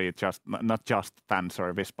honest Yuri, just not just fan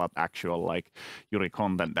service, but actual like Yuri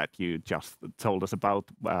content that you just told us about,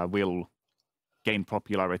 will gain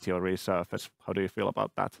popularity or resurface? How do you feel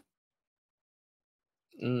about that?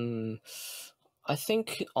 I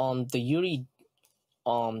think the Yuri,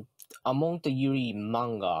 among the Yuri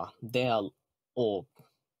manga, there are, or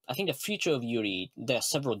I think the future of Yuri, there are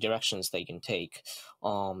several directions they can take.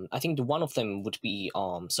 I think one of them would be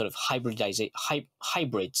sort of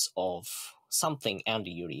hybrids of something and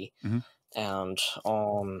Yuri, and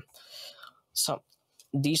some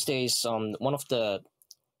these days one of the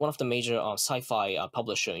major sci-fi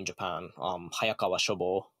publisher in Japan, Hayakawa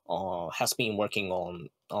Shobo, has been working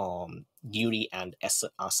on Yuri and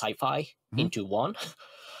sci-fi into one,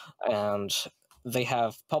 and they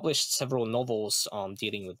have published several novels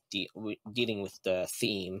dealing with the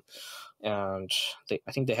theme, and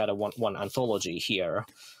I think they had one anthology here.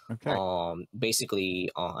 Okay. Basically,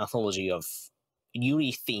 anthology of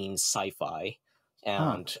Yuri themed sci-fi,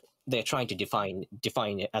 and they're trying to define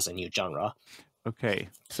it as a new genre. Okay,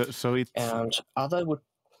 so it's and other would.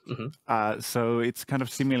 So it's kind of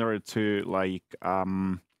similar to like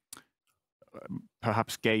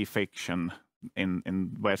perhaps gay fiction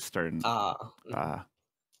in Western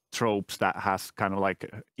tropes that has kind of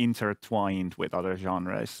like intertwined with other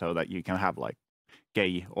genres, so that you can have like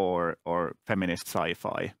gay or feminist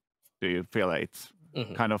sci-fi. Do you feel like it's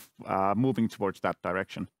kind of moving towards that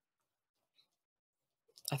direction?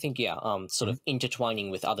 I think, yeah, sort of intertwining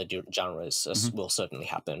with other genres will certainly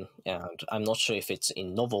happen. And I'm not sure if it's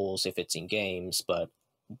in novels, if it's in games, but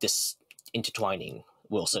this intertwining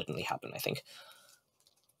will certainly happen, I think.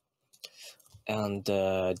 And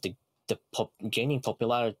gaining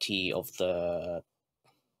popularity of the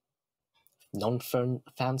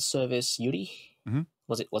non-fan service Yuri?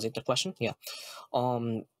 Was it the question? Yeah.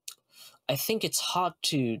 I think it's hard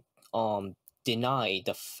to deny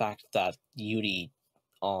the fact that Yuri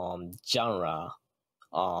genre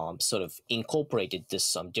sort of incorporated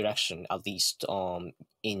this direction, at least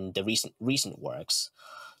in the recent works.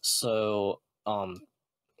 So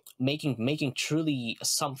making truly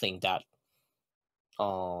something that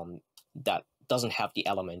that doesn't have the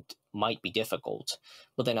element might be difficult,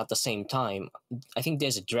 but then at the same time, I think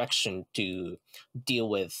there's a direction to deal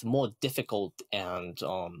with more difficult and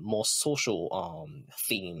more social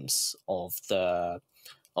themes of the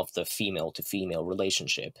female to female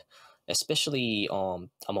relationship, especially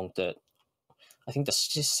among the, I think the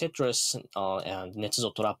Citrus and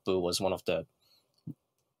Netsuzo Torapu was one of the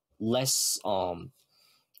less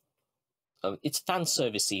it's fan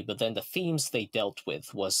servicey, but then the themes they dealt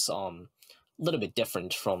with was a little bit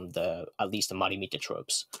different from at least the Marimite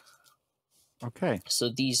tropes. Okay. So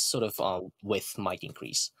these sort of width might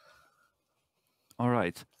increase. All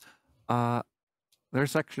right.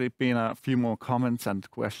 There's actually been a few more comments and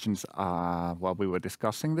questions while we were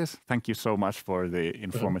discussing this. Thank you so much for the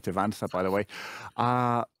informative answer, by the way.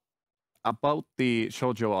 About the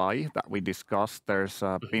Shoujo Ai that we discussed, there's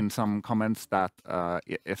been some comments that,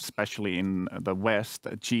 especially in the West,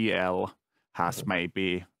 GL has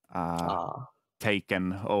maybe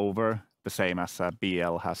taken over, the same as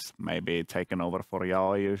BL has maybe taken over for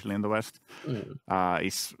yaoi usually in the West.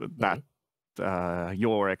 Is that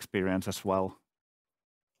your experience as well?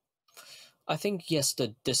 I think, yes,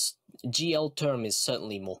 this GL term is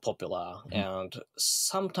certainly more popular, and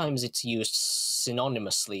sometimes it's used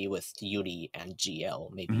synonymously with Yuri and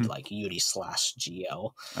GL, maybe like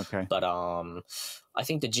Yuri/GL. Okay. But I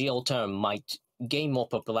think the GL term might gain more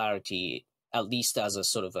popularity, at least as a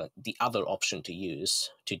sort of the other option to use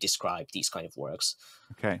to describe these kind of works.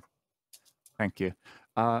 Okay, thank you.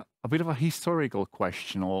 A bit of a historical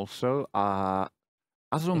question also.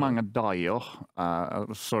 Azumanga Daioh,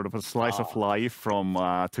 sort of a slice of life from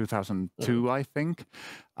 2002, I think.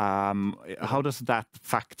 How does that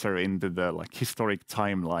factor into the historic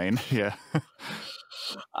timeline? Yeah.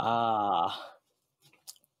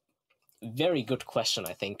 Very good question,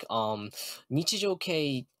 I think.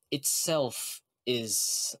 Nichijokei itself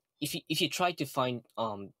is, if you try to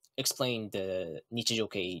explain the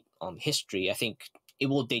Nichijokei history, I think it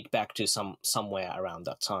will date back to somewhere around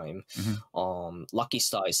that time. Lucky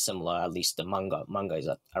Star is similar, at least the manga is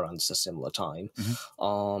around a similar time.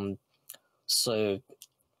 So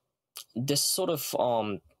this sort of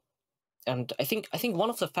and I think one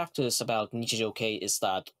of the factors about Nichijokei is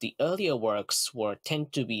that the earlier works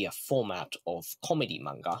tend to be a format of comedy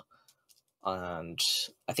manga, and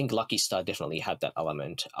I think Lucky Star definitely had that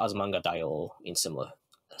element, as Manga Daioh in similar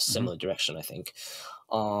direction, I think.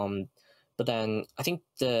 But then I think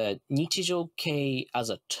the Nichijokei as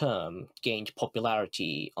a term gained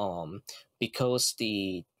popularity because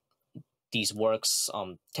these works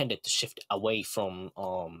tended to shift away from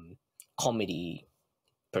comedy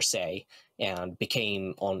per se and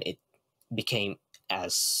became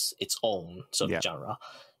as its own sort of genre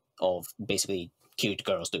of basically cute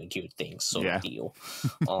girls doing cute things sort Yeah. of deal.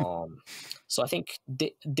 So I think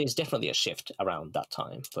there's definitely a shift around that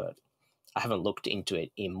time, but I haven't looked into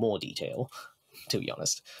it in more detail, to be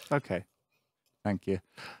honest. Okay, thank you.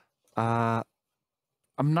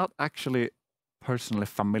 I'm not actually personally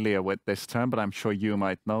familiar with this term, but I'm sure you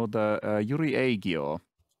might know the yuri-genre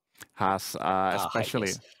has especially...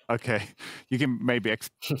 Yes. Okay, you can maybe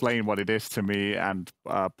explain what it is to me and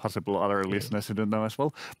possible other listeners who don't know as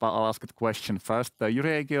well, but I'll ask a question first. The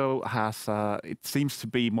yuri-genre has, it seems to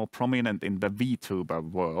be more prominent in the VTuber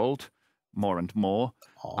world, more and more.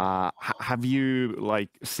 Have you like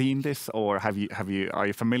seen this, or are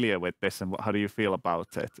you familiar with this, and how do you feel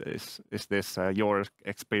about it? Is this your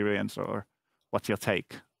experience, or what's your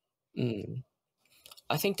take?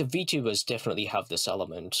 I think the VTubers definitely have this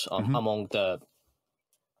element Mm-hmm.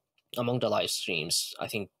 among the live streams. I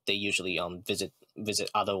think they usually visit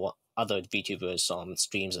other VTubers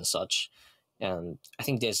streams and such, and I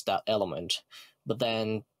think there's that element. But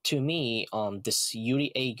then to me, this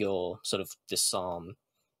yuri-genre sort of this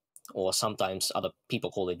or sometimes other people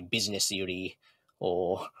call it business yuri,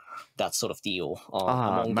 or that sort of deal.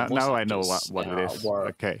 Among the voice Now I know actors, what it is. were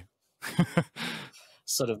Okay.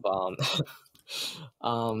 sort of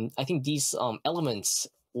I think these elements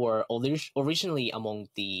were originally among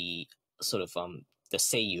the sort of the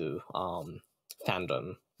Seiyu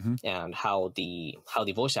fandom, Mm-hmm. and how the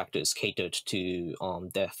voice actors catered to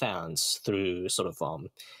their fans through sort of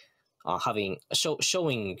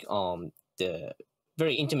showing the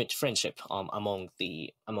very intimate friendship among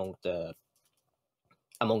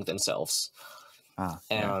themselves.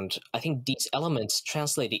 And I think these elements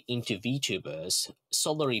translated into VTubers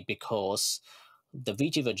solely because the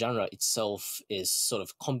VTuber genre itself is sort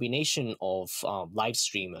of combination of live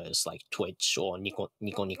streamers like Twitch or Nico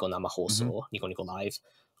Namahoso, Nico Live,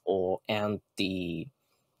 and the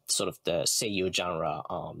sort of the Seiyu genre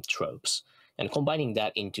tropes, and combining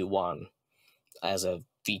that into one as a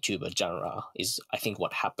VTuber genre is, I think,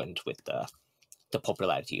 what happened with the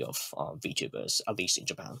popularity of VTubers, at least in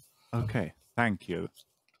Japan. Okay, thank you.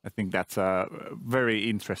 I think that's very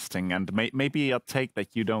interesting, and maybe a take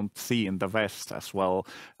that you don't see in the West as well,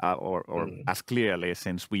 or as clearly,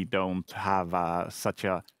 since we don't have such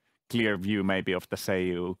a clear view maybe of the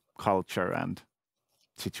Seiyu culture and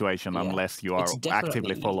situation, unless you are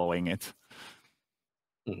actively following it.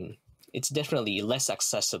 It's definitely less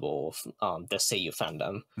accessible, the Seiyu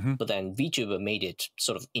fandom, but then VTuber made it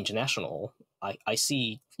sort of international. I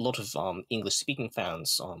see a lot of English-speaking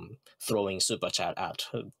fans throwing super chat at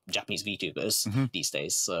Japanese VTubers these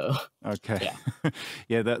days. So okay,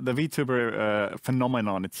 yeah, the VTuber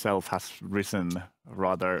phenomenon itself has risen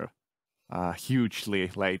rather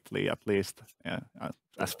hugely lately, at least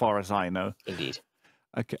as far as I know. Indeed.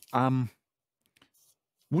 Okay.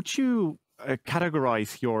 Would you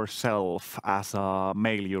categorize yourself as a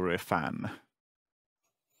male Yuri fan?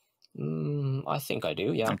 I think I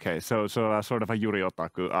do, yeah. Okay, so sort of a Yuri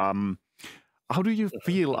otaku. How do you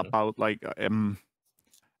feel about, like,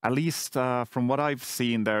 at least from what I've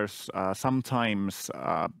seen, there's sometimes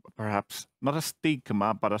perhaps not a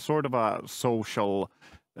stigma, but a sort of a social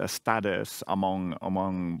status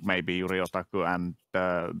among maybe Yuri otaku, and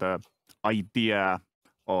the idea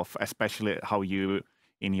of, especially how you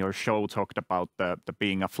in your show talked about the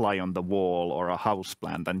being a fly on the wall or a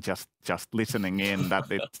houseplant, and just listening in, that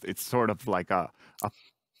it's sort of like a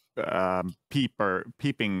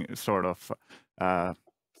peeping sort of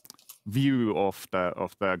view of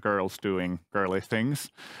the girls doing girly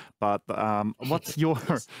things. But what's your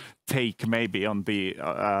take maybe on the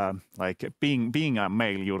like being a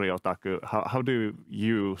male Yuri otaku? How do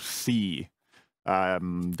you see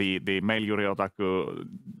the male Yuri otaku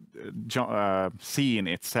scene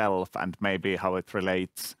itself, and maybe how it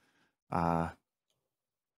relates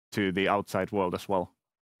to the outside world as well?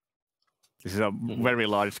 This is a very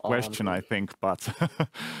large question, I think, but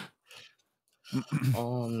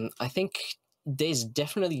I think there's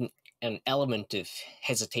definitely an element of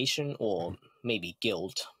hesitation, or maybe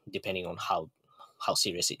guilt, depending on how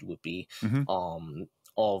serious it would be,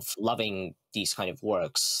 of loving these kind of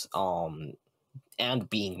works and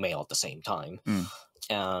being male at the same time.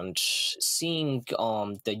 And seeing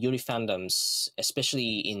the Yuri fandoms,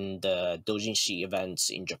 especially in the doujinshi events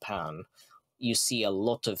in Japan, you see a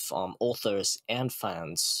lot of authors and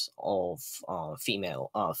fans of female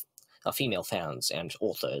fans and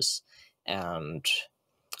authors, and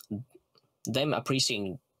them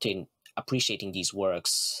appreciating these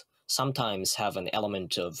works sometimes have an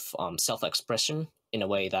element of self-expression in a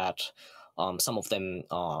way that some of them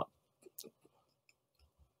are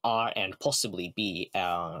and possibly be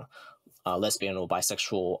lesbian or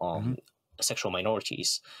bisexual sexual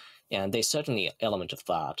minorities, and there's certainly an element of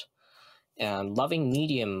that. And loving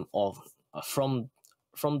medium from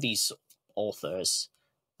these authors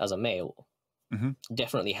as a male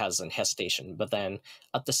definitely has an hesitation, but then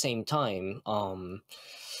at the same time,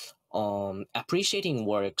 appreciating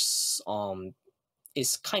works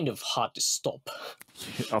is kind of hard to stop.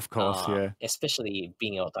 Of course, yeah. Especially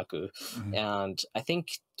being an otaku. And I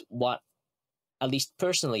think at least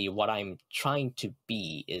personally, what I'm trying to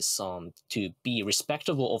be is to be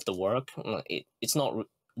respectful of the work. It's not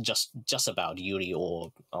just about Yuri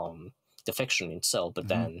or the fiction itself, but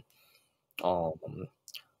then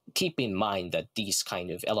keep in mind that these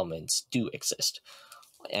kind of elements do exist.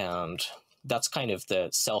 And that's kind of the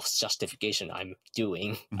self-justification I'm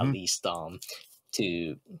doing, at least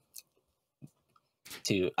to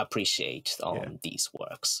appreciate these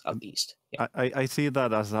works, at least. Yeah. I see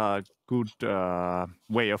that as a good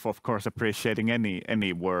way of course, appreciating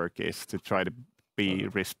any work is to try to be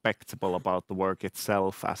respectable about the work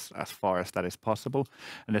itself as far as that is possible.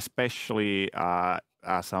 And especially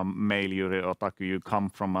as a male Yuri otaku, you come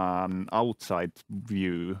from an outside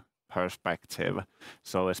view perspective.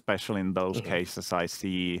 So especially in those cases, I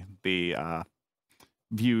see the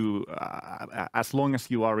view, as long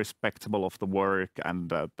as you are respectable of the work and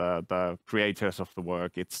the creators of the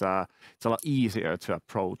work, it's a lot easier to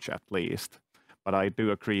approach, at least. But I do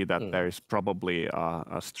agree that there is probably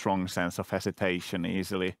a strong sense of hesitation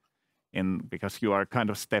easily because you are kind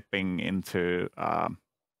of stepping into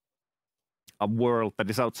a world that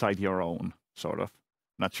is outside your own, sort of.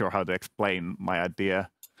 Not sure how to explain my idea.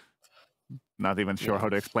 Not even sure how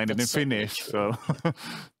to explain it in Finnish. So.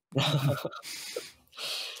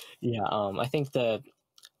 Yeah, I think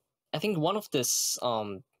one of this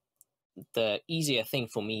the easier thing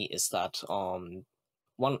for me is that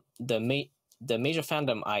the major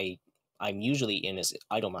fandom I'm usually in is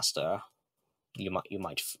Idolmaster. You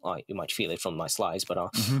might feel it from my slides,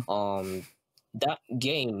 but that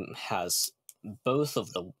game has both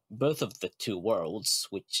of the two worlds,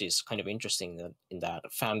 which is kind of interesting in that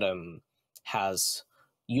fandom has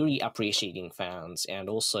Yuri appreciating fans and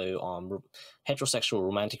also heterosexual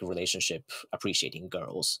romantic relationship appreciating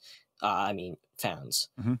girls. Fans,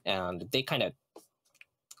 and they kind of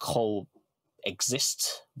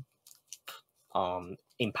coexist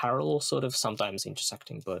in parallel, sort of, sometimes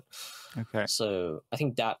intersecting. But so I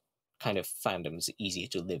think that kind of fandom is easier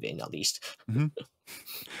to live in, at least.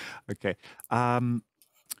 Okay.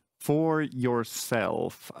 For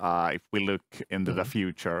yourself, if we look into the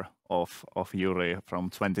future of Yuri from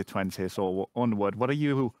 2020s or onward, what are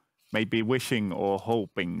you maybe wishing or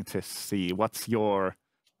hoping to see? What's your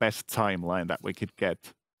best timeline that we could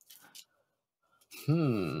get?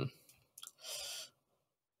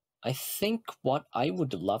 I think what I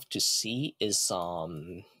would love to see is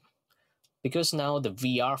because now the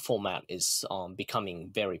VR format is becoming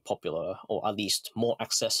very popular, or at least more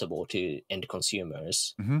accessible to end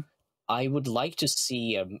consumers. I would like to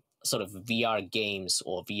see a sort of VR games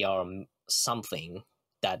or VR something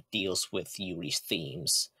that deals with Yuri's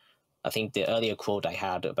themes. I think the earlier quote I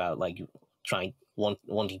had about like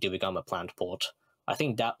wanting to become a plant pot, I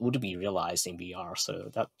think that would be realized in VR.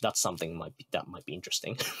 So that's something that might be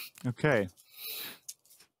interesting. Okay,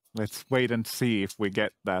 let's wait and see if we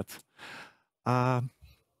get that.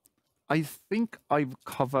 I think I've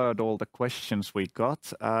covered all the questions we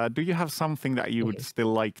got. Do you have something that you would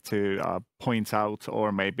still like to point out,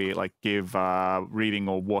 or maybe like give reading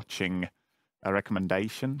or watching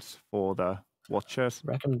recommendations for the watchers?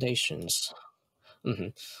 Recommendations.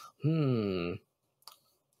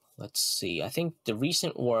 Let's see. I think the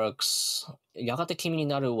recent works, Yagate Kimi ni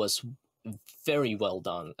Naru was very well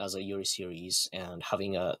done as a Yuri series, and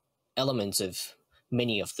having elements of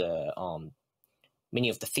many of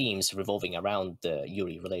the themes revolving around the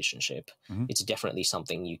Yuri relationship. It's definitely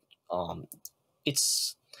something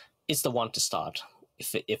it's the one to start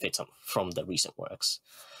if it's from the recent works.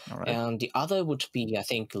 Right. And the other would be, I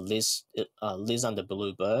think, Liz and the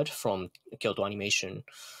Blue Bird from Kyoto Animation.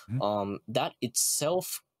 That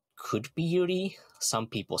itself could be Yuri. Some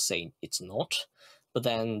people say it's not, but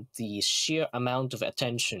then the sheer amount of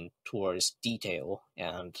attention towards detail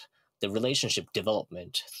and the relationship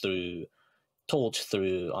development told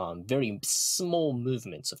through very small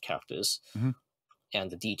movements of characters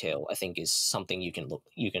and the detail, I think, is something you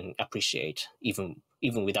can appreciate even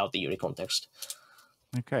without the Yuri context.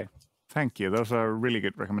 Okay, thank you. Those are really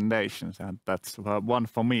good recommendations, and that's one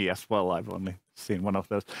for me as well. I've only seen one of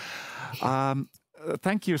those.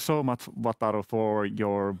 Thank you so much, Wataru, for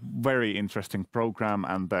your very interesting program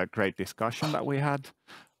and the great discussion that we had.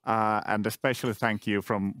 And especially thank you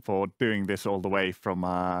for doing this all the way from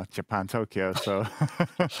Japan, Tokyo. So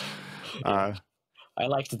I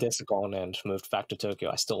liked Desucon and moved back to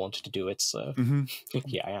Tokyo. I still wanted to do it, so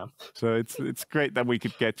here I am. So it's great that we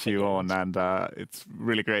could get you on, and it's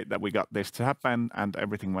really great that we got this to happen and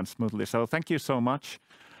everything went smoothly. So thank you so much.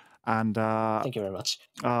 And thank you very much.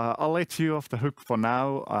 I'll let you off the hook for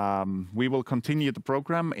now. We will continue the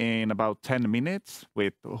program in about 10 minutes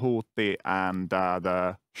with Huutti and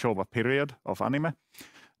the Showa period of anime.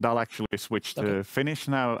 I'll actually switch to Finnish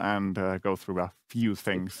now and go through a few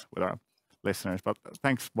things with our listeners. But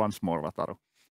thanks once more, Wataru.